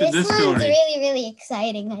let's go to this story. This one's really, really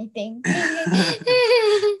exciting, I think.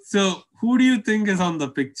 So who do you think is on the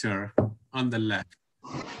picture on the left?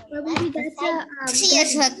 She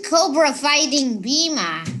is a cobra fighting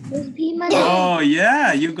Bhima. Oh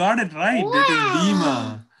yeah, you got it right. Wow. It is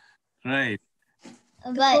Bhima. Right.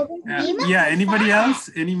 But yeah, anybody else?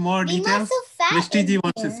 Any more details? Mishtiji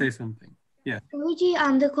wants to say something. Yeah.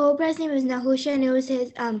 The cobra's name is Nahusha, and it was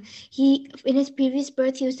his he in his previous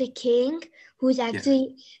birth he was a king who's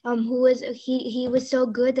actually he was so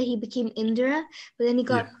good that he became Indra, but then he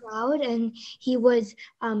got proud and he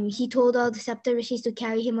told all the Saptarishis to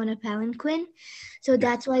carry him on a palanquin. So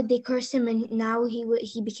that's why they cursed him, and now he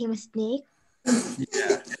became a snake.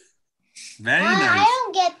 Yeah. Very nice. I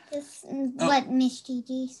don't get this. What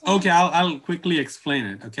Mishtiji said. Okay, I'll quickly explain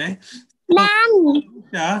it. Okay.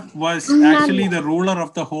 Nahusha was actually the ruler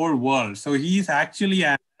of the whole world. So he's actually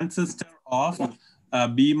an ancestor of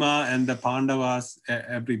Bhima and the Pandavas,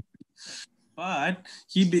 everybody. But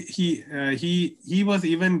he was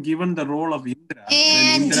even given the role of Indra.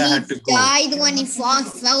 And Indra he had to died when he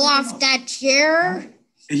fell off that chair.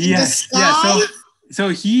 Yes. Yeah. So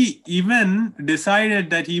he even decided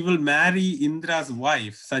that he will marry Indra's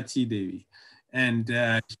wife, Sachi Devi. And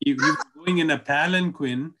he was going in a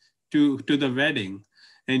palanquin to the wedding.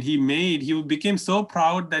 And he became so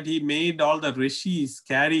proud that he made all the rishis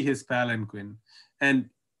carry his palanquin. And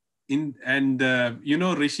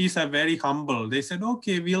rishis are very humble. They said,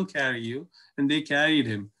 okay, we'll carry you. And they carried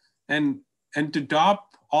him. And to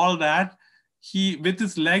top all that, with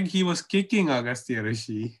his leg, he was kicking Agastya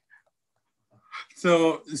Rishi.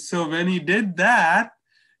 So when he did that,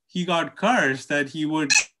 he got cursed that he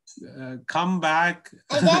would come back.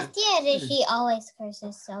 Agastya Rishi always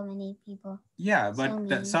curses so many people. Yeah,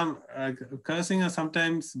 but some cursing are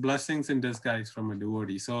sometimes blessings in disguise from a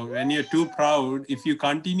devotee. So when you're too proud, if you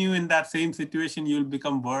continue in that same situation, you'll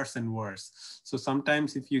become worse and worse. So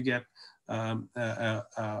sometimes if you get a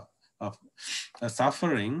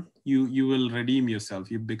suffering, you will redeem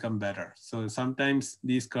yourself. You become better. So sometimes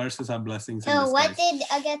these curses are blessings in disguise. So what did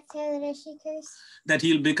Agastya Rishi curse? That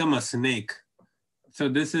he'll become a snake. So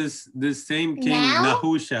this same king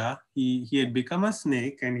Nahusha, he had become a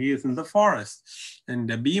snake and he is in the forest. And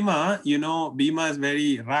Bhima, Bhima is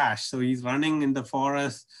very rash. So he's running in the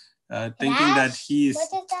forest thinking that he's... What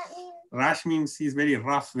does that mean? Rash means he's very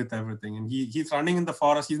rough with everything. And he's running in the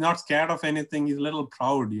forest. He's not scared of anything. He's a little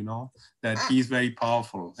proud, that he's very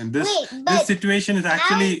powerful. And this situation is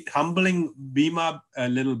actually humbling Bhima a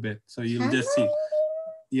little bit. So you'll just see.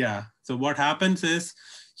 Yeah. So what happens is,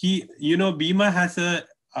 Bhima has a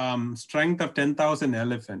strength of 10,000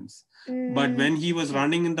 elephants. But when he was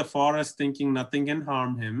running in the forest thinking nothing can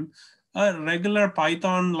harm him, a regular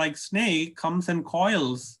python-like snake comes and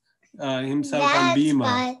coils himself on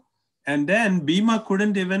Bhima. And then Bhima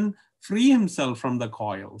couldn't even free himself from the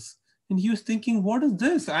coils. And he was thinking, what is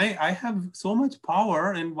this? I have so much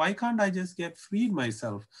power, and why can't I just get freed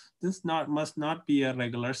myself? This must not be a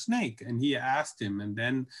regular snake. And he asked him, and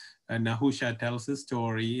then Nahusha tells his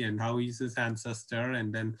story and how he's his ancestor,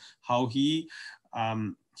 and then how he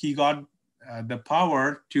got the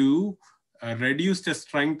power to reduce the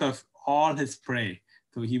strength of all his prey.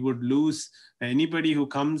 So he would lose anybody who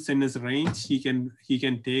comes in his range, he can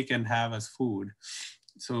take and have as food.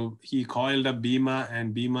 So he coiled up Bhima,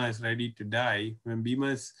 and Bhima is ready to die. When Bhima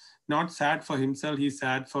is not sad for himself, he's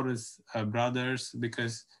sad for his brothers,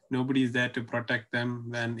 because nobody is there to protect them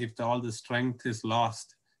when all the strength is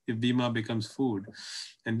lost, if Bhima becomes food.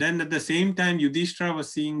 And then at the same time, Yudhishthira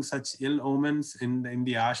was seeing such ill omens in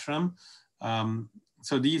the ashram.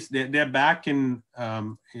 So they're back in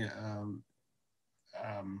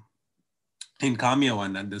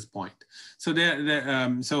Kamyavan at this point. So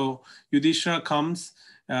so Yudhishthira comes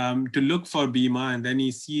to look for Bhima, and then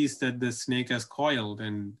he sees that the snake has coiled,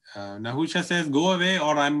 and Nahusha says, go away,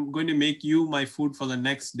 or I'm going to make you my food for the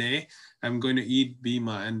next day. I'm going to eat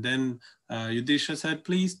Bhima. And then Yudhishthira said,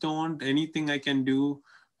 please don't, anything I can do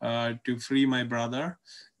to free my brother.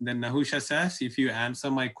 And then Nahusha says, if you answer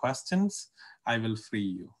my questions, I will free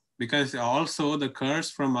you. Because also the curse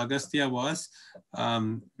from Agastya was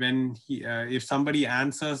when if somebody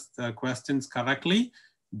answers the questions correctly,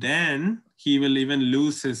 then he will even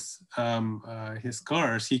lose his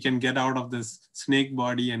curse. He can get out of this snake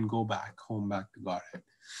body and go back home, back to Godhead.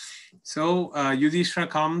 So Yudhishthira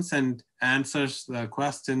comes and answers the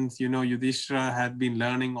questions. You know, Yudhishthira had been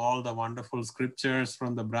learning all the wonderful scriptures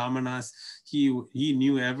from the Brahmanas. He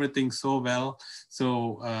knew everything so well.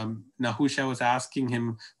 So Nahusha was asking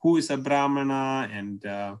him, who is a Brahmana, and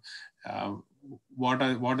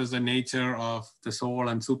what is the nature of the soul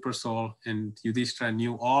and super soul? And Yudhishthira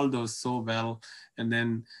knew all those so well. And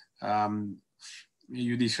then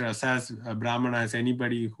Yudhishthira says a Brahmana is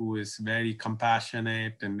anybody who is very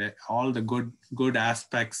compassionate and all the good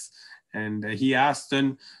aspects. And he asked,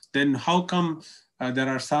 then how come there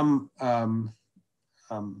are some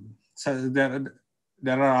so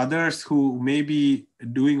there are others who may be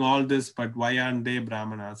doing all this, but why aren't they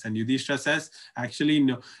Brahmanas? And Yudhishthira says, actually,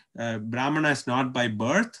 no, Brahmana is not by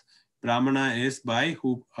birth. Brahmana is by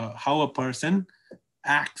how a person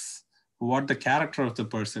acts, what the character of the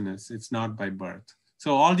person is. It's not by birth.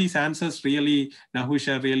 So all these answers really,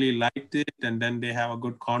 Nahusha really liked it. And then they have a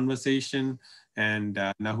good conversation. And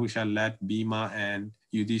Nahusha let Bhima and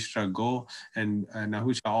Yudhishthira go. And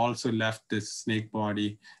Nahusha also left this snake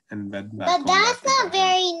body and went back. But that's not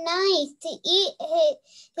very nice to eat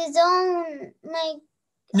his own,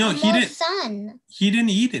 no, he didn't. Son. He didn't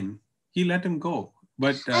eat him. He let him go.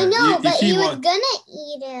 But I know, but he was gonna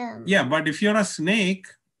eat him. Yeah, but if you're a snake,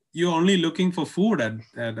 you're only looking for food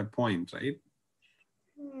at a point, right?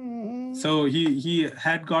 So he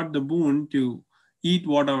had got the boon to eat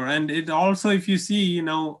whatever. And it also, if you see,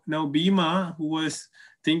 now Bhima, who was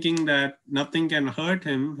thinking that nothing can hurt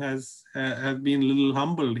him, has been a little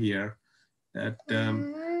humbled here, that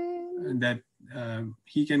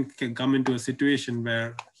he can come into a situation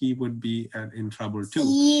where he would be in trouble too.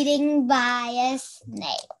 Eaten by a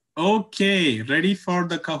snake. Okay, ready for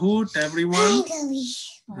the Kahoot, everyone?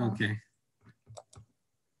 Okay.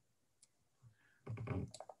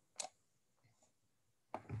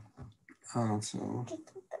 So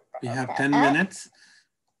we have 10 minutes.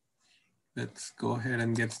 Let's go ahead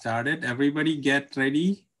and get started. Everybody get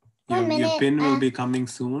ready. Your pin will be coming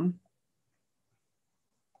soon.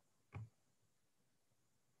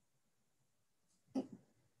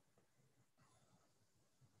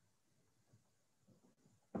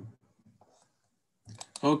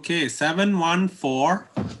 Okay, 714.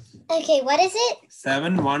 Okay, what is it?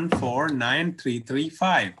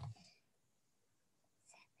 714-9335.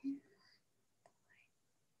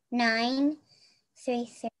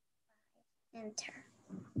 933. Enter.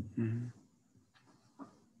 Mm-hmm.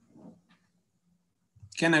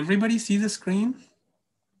 Can everybody see the screen?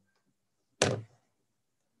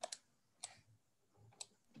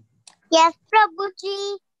 Yes,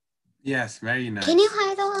 Prabhuji. Yes, very nice. Can you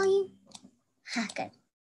hide the volume? Good.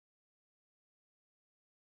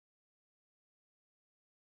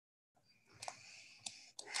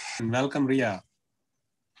 And welcome, Ria.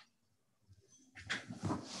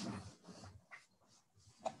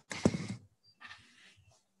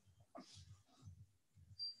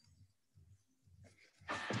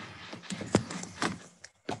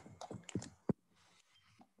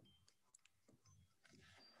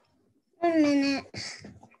 A minute.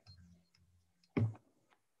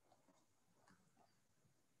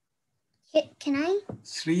 Can I?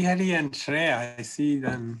 Srihari and Shreya, I see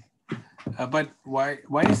them. But why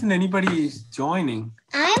isn't anybody joining?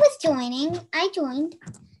 I was joining. I joined.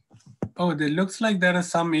 Oh, it looks like there is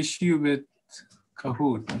some issue with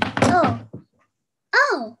Kahoot. Oh.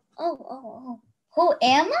 Who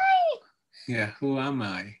am I? Yeah, who am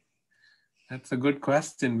I? That's a good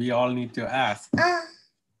question we all need to ask.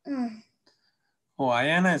 Oh,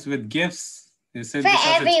 Ayana is with gifts. Is it because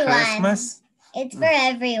everyone. It's Christmas? It's for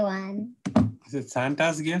everyone. Is it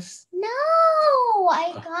Santa's gifts? No,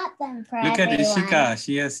 I got them for everyone. Look at Ishika.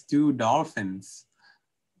 She has 2 dolphins.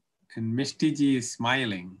 And Mishtiji is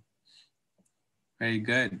smiling. Very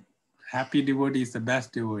good. Happy devotee is the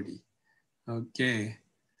best devotee. Okay.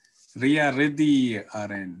 Ria Riddhi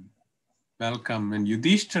are in. Welcome. And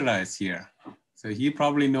Yudhishthira is here. So he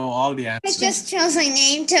probably know all the answers. I just chose my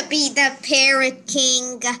name to be the Parrot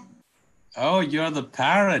King. Oh, you're the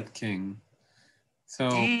Parrot King. So,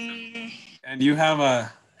 and you have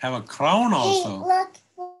a crown also. Hey,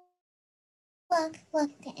 look,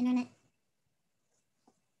 the internet.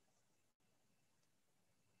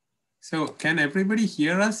 So can everybody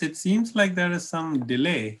hear us? It seems like there is some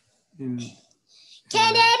delay. Can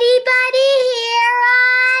anybody hear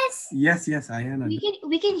us? Yes, Ayana.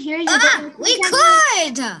 We can hear you. We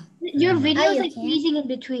could. Your video is like freezing in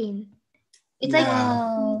between. It's like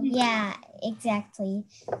yeah, exactly.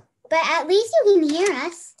 But at least you can hear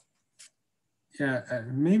us. Yeah,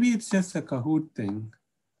 maybe it's just a Kahoot thing.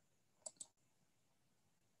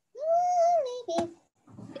 Maybe.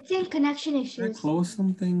 It's in connection issues. Should I close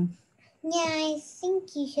something? Yeah, I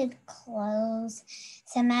think you should close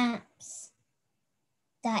some apps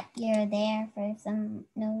that you're there for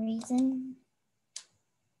no reason.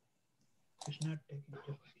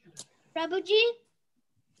 Prabhuji?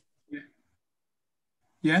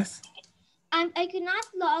 Yes? I cannot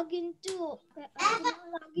log into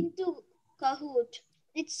Kahoot.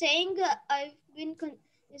 It's saying I've been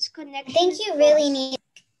this connection. I think you really need.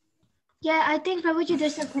 Yeah, I think Prabhuji,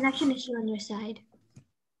 there's some connection issue on your side.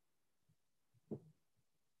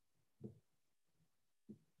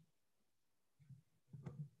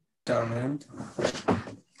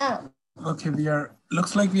 Oh. Okay,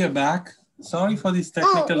 looks like we are back. Sorry for these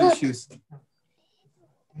technical issues.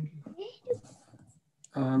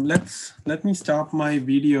 Let me stop my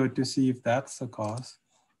video to see if that's the cause.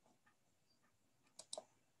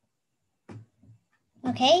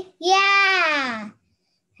 Okay, yeah.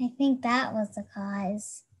 I think that was the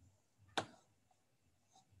cause.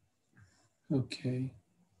 Okay.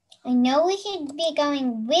 I know we should be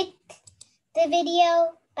going with the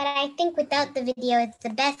video, but I think without the video, it's the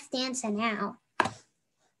best answer now.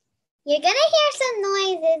 You're gonna hear some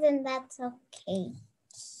noises and that's okay.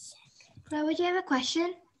 Would you have a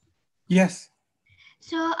question? Yes.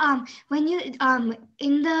 So when you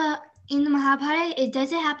in the Mahabharata,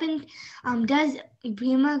 does it happen? Does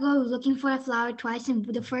Bhima go looking for a flower twice, and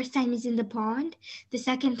the first time is in the pond, the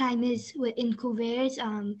second time is in Kuvera's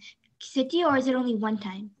city, or is it only one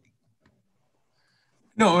time?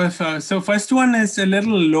 No, so first one is a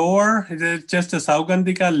little lower. It is just a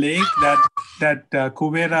Saukandika lake that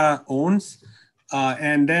Kuvera owns,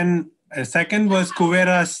 and then second was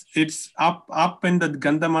Kuvera's. It's up in the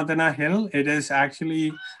Gandhamadana hill. It is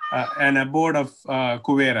actually an abode of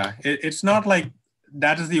Kuvera. It's not like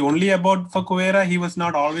that is the only abode for Kuvera. He was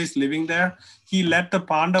not always living there. He let the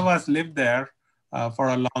Pandavas live there for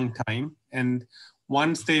a long time, and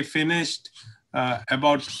once they finished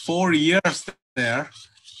about 4 years there,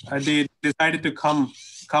 they decided to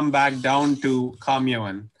come back down to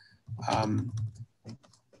Kamyavan.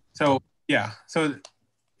 So yeah, so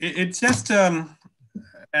it's just an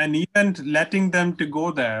event letting them to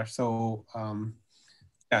go there. So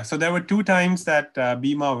yeah, so there were 2 times that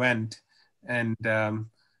Bhima went, and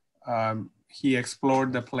he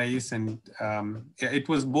explored the place, and it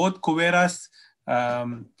was both Kuvera's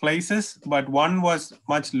places, but one was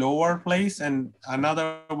much lower place and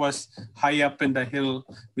another was high up in the hill,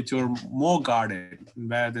 which were more guarded,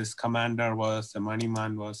 where this commander was, the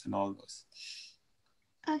Maniman was, and all those.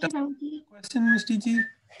 Okay, Prabhuji. Question, Mr. G?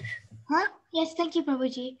 Huh? Yes, thank you,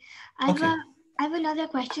 Prabhuji. I have another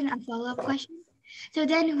question, a follow-up question. So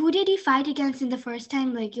then, who did he fight against in the first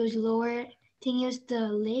time? Like it was lower. I think it was the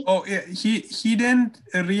lake. Oh, yeah, he didn't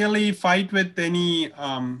really fight with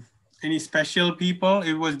any special people.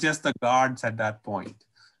 It was just the guards at that point.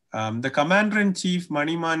 The commander-in-chief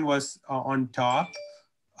Maniman was on top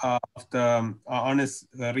of the on his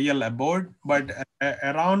real abode, but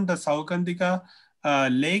around the Saukandika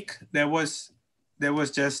lake, there was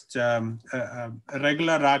just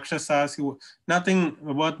regular Rakshasas who nothing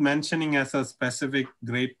worth mentioning as a specific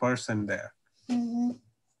great person there. Mm-hmm.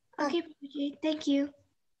 Okay, thank you.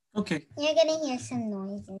 Okay. You're gonna hear some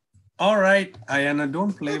noises. All right, Ayana,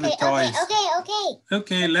 don't play with toys.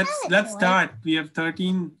 Okay, let's start. We have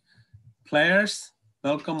 13 players.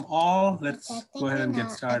 Welcome all. Let's go ahead and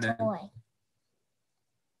get started.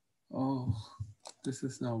 Oh, this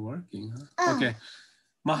is not working, huh? Oh. Okay.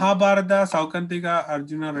 Mahabharata, Saukandika,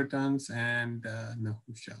 Arjuna returns, and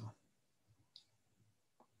Nahusha.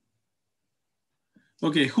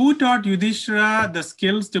 Okay, who taught Yudhishthira the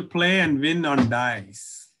skills to play and win on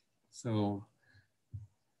dice? So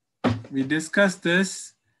we discussed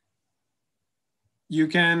this. You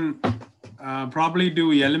can probably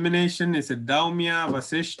do elimination. Is it Daumya,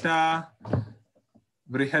 Vasishta,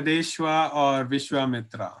 Brihadeshwa, or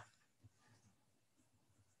Vishwamitra?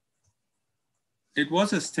 It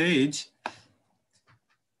was a stage.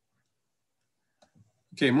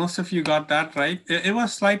 Okay, most of you got that right. It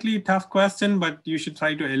was slightly tough question, but you should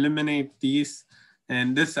try to eliminate these.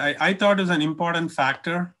 And this, I thought was an important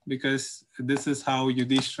factor because this is how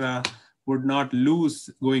Yudhishthira would not lose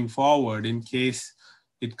going forward in case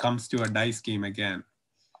it comes to a dice game again.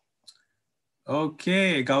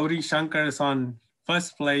 Okay, Gauri Shankar is on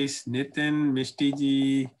first place. Nitin,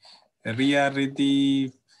 Mishtiji, Riya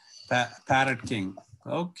Riddhi, Parrot King.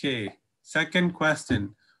 Okay, second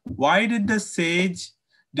question. Why did the sage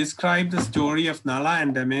describe the story of Nala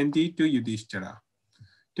and Damayanti to Yudhishthira?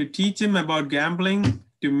 To teach him about gambling,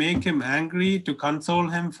 to make him angry, to console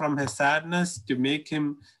him from his sadness, to make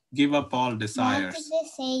him give up all desires. Why did the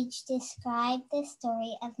sage describe the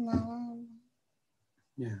story of Nala?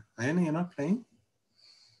 Yeah. Ayana, you're not playing?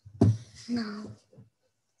 No.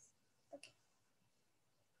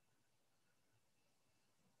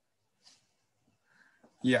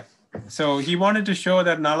 Yeah. So he wanted to show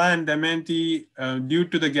that Nala and Damayanti, due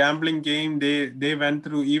to the gambling game, they went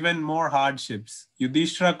through even more hardships.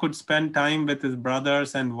 Yudhishthira could spend time with his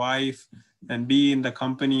brothers and wife and be in the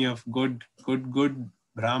company of good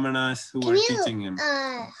brahmanas who were teaching him.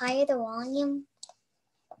 Higher the volume?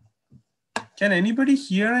 Can anybody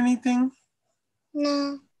hear anything?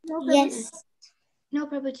 No. Yes. No,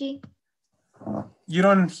 Prabhuji. You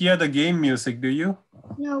don't hear the game music, do you?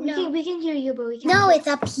 No, we can hear you, but we can't. No, it's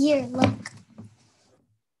up here. Look.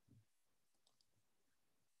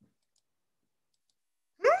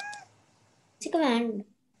 It's a command.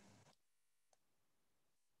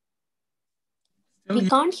 We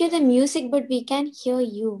can't hear the music, but we can hear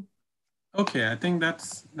you. Okay, I think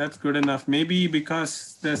that's good enough. Maybe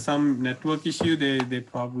because there's some network issue, they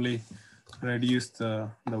probably reduced the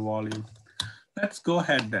volume. Let's go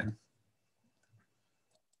ahead then.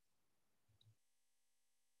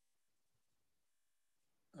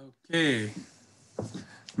 Okay.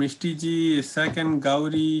 Mishti ji is second,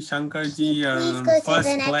 Gauri, Shankar ji are Please on go to first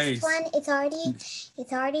the next place. one. It's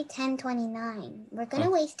already 10:29. We're gonna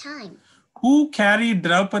waste time. Who carried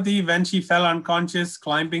Draupadi when she fell unconscious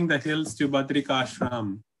climbing the hills to Badrika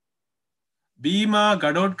Ashram? Bhima,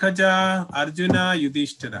 Gadodkaja, Arjuna,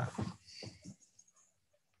 Yudhishthira.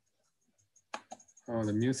 Oh,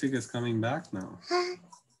 the music is coming back now.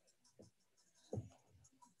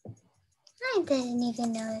 I didn't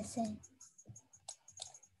even notice it.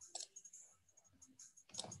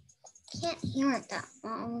 Can't hear it that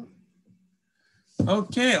well.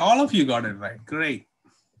 Okay, all of you got it right. Great.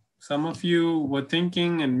 Some of you were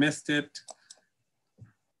thinking and missed it.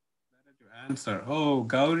 Better to answer. Oh,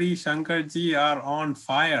 Gauri, Shankar ji are on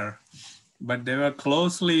fire, but they were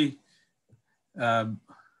closely led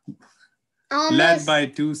by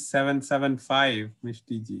 2775,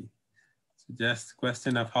 Mishti ji. So just a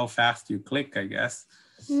question of how fast you click, I guess.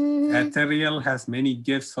 Ethereal has many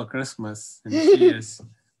gifts for Christmas, and she is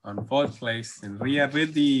on fourth place, and Ria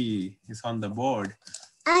Riddhi is on the board.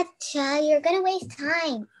 Acha, you're gonna waste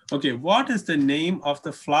time. Okay, what is the name of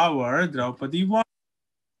the flower Draupadi wanted?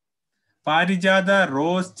 Parijata,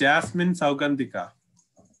 Rose, Jasmine, Saukandika.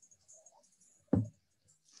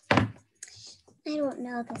 I don't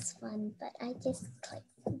know this one, but I just clicked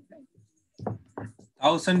something.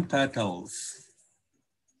 1,000 petals.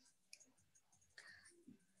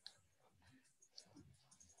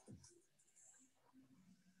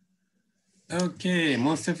 Okay,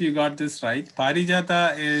 most of you got this right.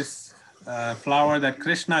 Parijata is a flower that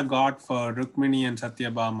Krishna got for Rukmini and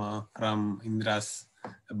Satyabhama from Indra's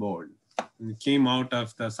abode. And it came out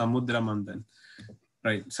of the Samudra Mandan.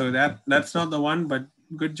 Right, so that's not the one, but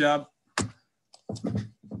good job.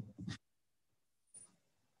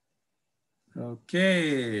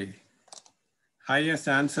 Okay, highest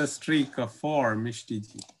answer streak of 4, Mishti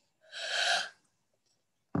ji.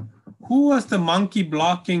 Who was the monkey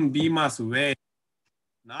blocking Bhima's way?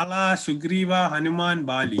 Nala, Sugriva, Hanuman,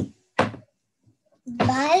 Bali.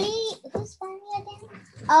 Bali? Who's Bali again?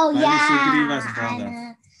 Oh, Bali, yeah. Sugriva's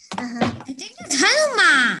brother. I think it's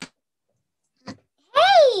Hanuman.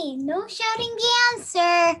 Hey, no shouting the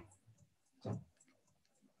answer.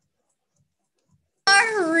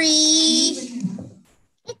 Sorry.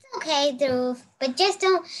 It's okay, Dhruv, but just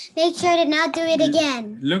don't make sure to not do it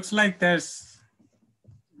again. Looks like there's...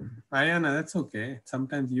 Ayana, that's okay.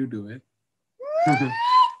 Sometimes you do it.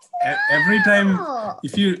 Every time,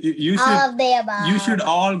 if you should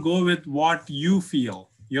all go with what you feel.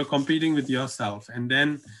 You're competing with yourself, and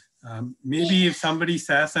then maybe if somebody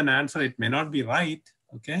says an answer, it may not be right.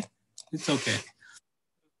 Okay, it's okay.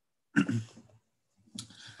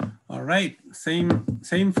 All right,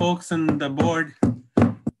 same folks on the board.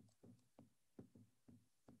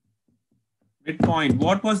 Midpoint.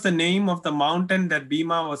 What was the name of the mountain that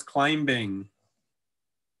Bhima was climbing?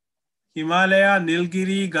 Himalaya,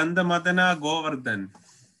 Nilgiri, Gandhamadana, Govardhan.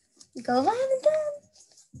 Govardhan?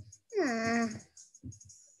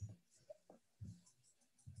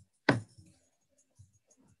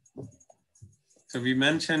 So we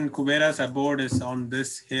mentioned Kuvera's abode is on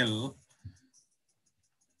this hill.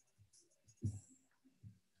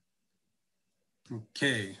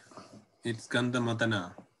 Okay, it's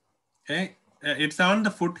Gandhamadana. Okay, it's on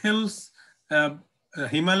the foothills.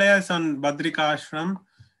 Himalaya is on Badrika Ashram.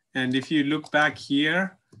 And if you look back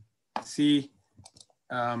here, see,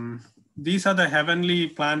 these are the heavenly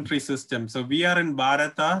planetary systems. So we are in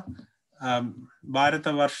Bharata, Bharata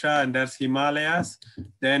Varsha, and there's Himalayas.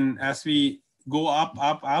 Then as we go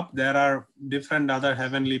up, there are different other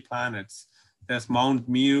heavenly planets. There's Mount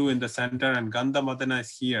Meru in the center and Gandhamadana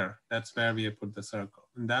is here. That's where we have put the circle.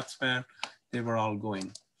 And that's where they were all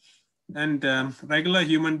going. And regular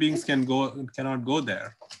human beings cannot go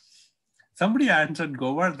there. Somebody answered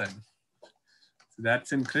Govardhan. So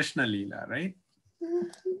that's in Krishna Leela, right?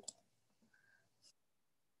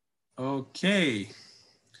 Okay.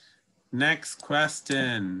 Next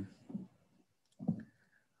question.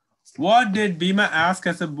 What did Bhima ask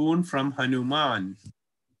as a boon from Hanuman?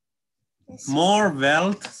 More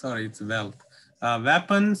wealth, sorry, it's wealth.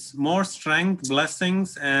 Weapons, more strength,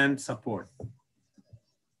 blessings, and support.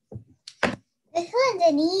 This one's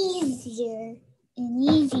an easier.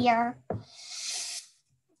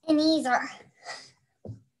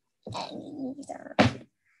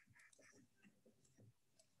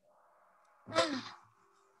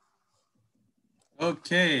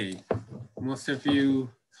 Okay, most of you.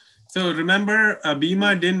 So remember,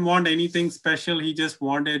 Bhima didn't want anything special. He just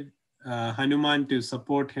wanted Hanuman to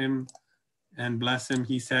support him and bless him.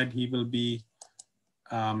 He said he will be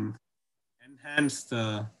enhance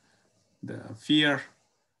the fear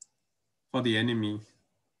for the enemy.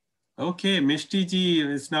 Okay, Mishti ji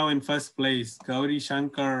is now in first place. Gauri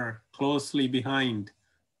Shankar closely behind.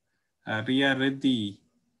 Riya Riddhi,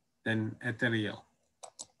 then Ethereal.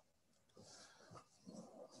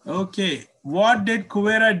 Okay, what did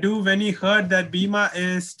Kuvera do when he heard that Bhima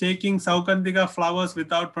is taking Saukandika flowers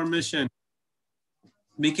without permission?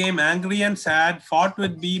 Became angry and sad, fought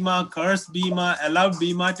with Bhima, cursed Bhima, allowed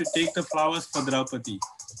Bhima to take the flowers for Draupadi.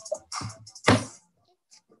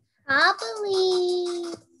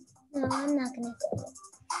 Probably. No, I'm not gonna say it.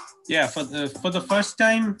 Yeah, for the first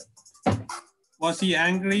time, was he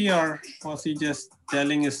angry or was he just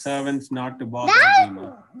telling his servants not to bother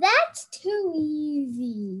Bhima? That's too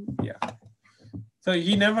easy. Yeah. So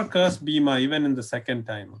he never cursed Bhima even in the second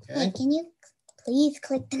time. Okay. Hey, can you please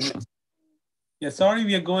click the next? Yeah, sorry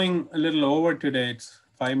we are going a little over today. It's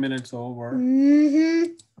 5 minutes over.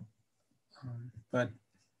 But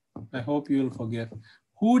I hope you will forgive.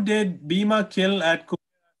 Who did Bhima kill at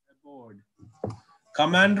Kuvera's abode?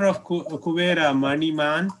 Commander of Kuvera,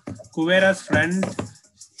 Maniman, Kuvera's friend,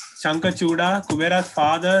 Shankachuda, Kuvera's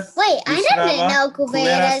father. Wait, I didn't know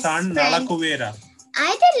Kuvera's son, friend. Nala Kuvera.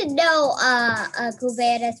 I didn't know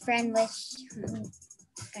Kuvera's friend was.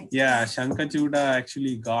 Yeah, Shankachuda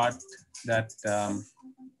actually got that.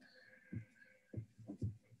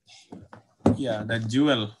 That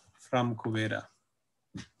jewel from Kuvera.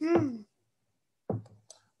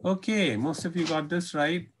 Okay, most of you got this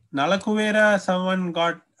right. Nala Kuvera, someone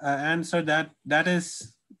got answered that. That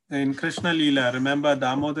is in Krishna Leela. Remember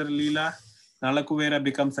Damodar Leela? Nala Kuvera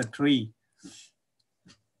becomes a tree,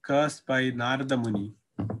 cursed by Narada Muni.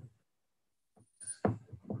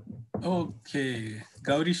 Okay,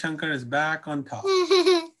 Gauri Shankar is back on top.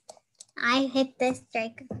 I hit the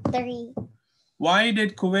strike 3. Why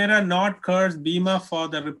did Kuvera not curse Bhima for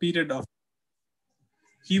the repeated offense?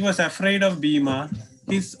 He was afraid of Bhima.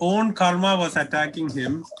 His own karma was attacking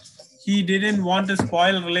him. He didn't want to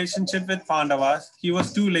spoil relationship with Pandavas. He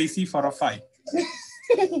was too lazy for a fight.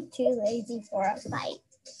 Too lazy for a fight.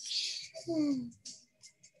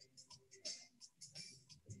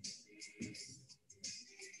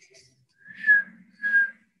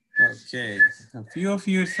 Okay, a few of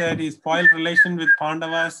you said he spoiled relation with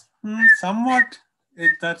Pandavas. Somewhat,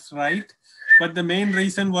 that's right. But the main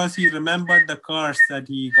reason was he remembered the curse that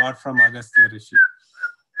he got from Agastya Rishi.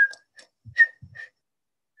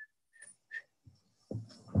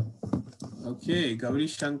 Okay, Gauri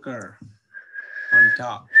Shankar on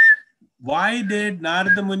top. Why did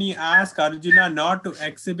Narada Muni ask Arjuna not to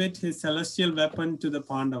exhibit his celestial weapon to the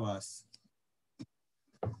Pandavas?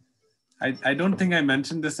 I don't think I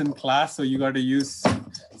mentioned this in class, so you got to use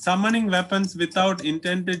summoning weapons without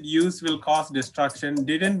intended use will cause destruction.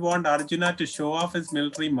 Didn't want Arjuna to show off his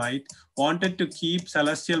military might, wanted to keep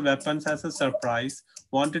celestial weapons as a surprise,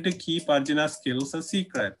 wanted to keep Arjuna's skills a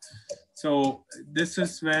secret. So this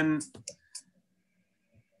is when,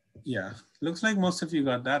 looks like most of you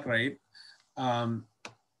got that right.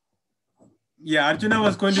 Arjuna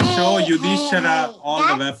was going to show Yudhishthira all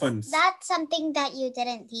the weapons. That's something that you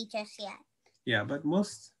didn't teach us yet. Yeah, but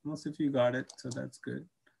most of you got it, so that's good.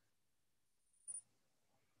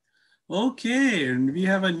 Okay, and we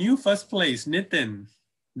have a new first place, Nitin.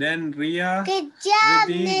 Then Riya, good job,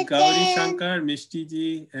 Riddhi, Nitin. Gauri Shankar, Mishti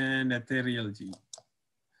ji, and Ethereal ji.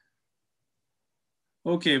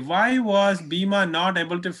 Okay, why was Bhima not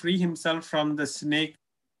able to free himself from the snake?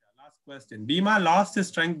 Last question. Bhima lost his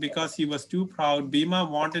strength because he was too proud. Bhima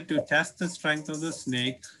wanted to test the strength of the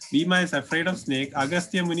snake. Bhima is afraid of snake.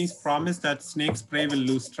 Agastya Muni's promised that snake's prey will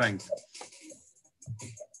lose strength.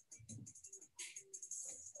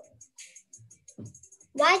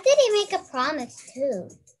 Why did he make a promise too?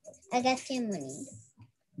 Agastya Muni.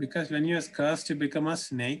 Because when he was cursed to become a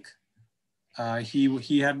snake, he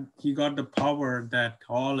got the power that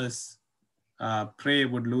all his prey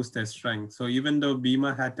would lose their strength. So even though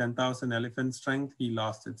Bhima had 10,000 elephant strength, he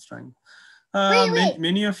lost its strength. Wait.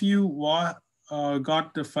 Many of you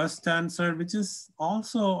got the first answer, which is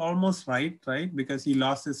also almost right? Because he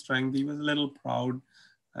lost his strength. He was a little proud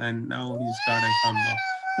and now he's got a humble.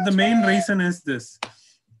 But the main reason is this.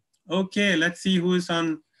 Okay, let's see who is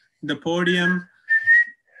on the podium.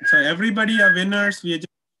 So everybody are winners. We are just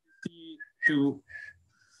to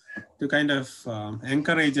kind of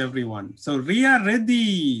encourage everyone. So Ria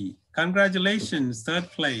Riddhi, congratulations, third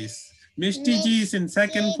place. Mishti Ji is in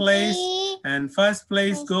second place, and first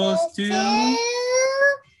place goes to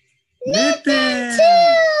Nitin.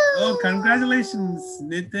 Oh, congratulations,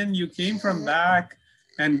 Nitin. You came from back.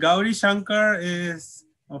 And Gauri Shankar is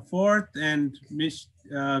a fourth, and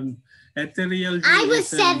Ethereal Ji I was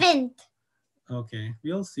seventh. Okay,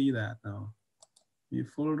 we'll see that now. View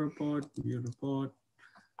full report, view report.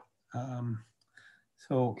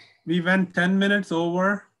 So we went 10 minutes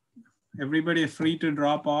over. Everybody is free to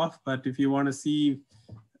drop off, but if you want to see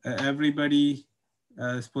everybody's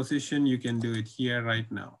position, you can do it here right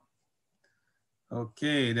now.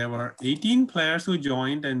 Okay, there were 18 players who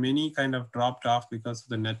joined and many kind of dropped off because of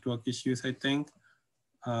the network issues, I think.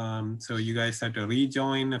 So you guys had to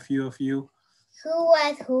rejoin, a few of you. Who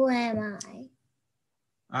was Who Am I?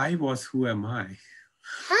 I was Who Am I?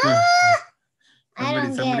 Huh?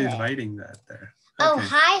 Somebody's writing that there. Oh, Okay.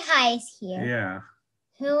 Hi is here. Yeah.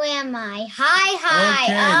 Who am I? Hi.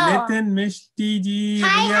 Okay, Oh. Nitin, Mishti Ji, Hi,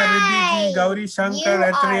 Ria Riddhi Ji, hi. Gauri Shankar, You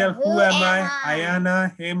Ethereal, are Who Who Am Am I? Ayana,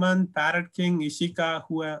 Hemant, Parrot King, Ishika,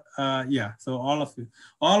 yeah, so all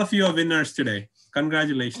of you are winners today.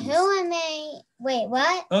 Congratulations. Who am I? Wait,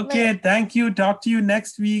 what? Okay, thank you. Talk to you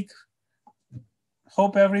next week.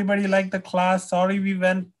 Hope everybody liked the class. Sorry we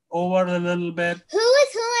went over a little bit. Who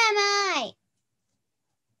is Who Am I?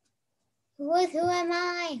 Who is Who Am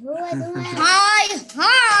I? Who is Who Am I?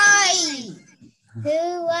 Hi.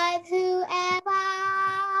 Who was Who Am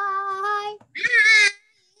I?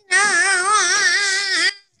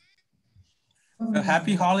 So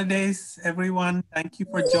happy holidays, everyone. Thank you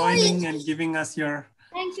for joining and giving us your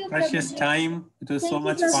precious time. It was so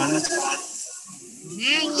much fun.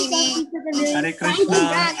 Hare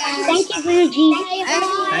Krishna. Thank you, Guruji.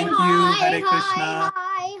 Thank you. Hare Krishna.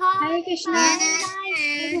 Hare Krishna.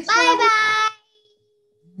 Bye.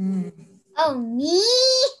 Oh, me?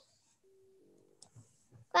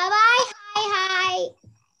 Bye. Hi.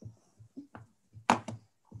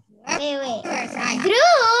 Wait.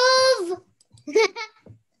 Dhruv.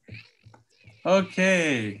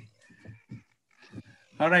 Okay.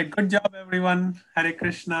 All right. Good job, everyone. Hare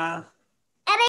Krishna.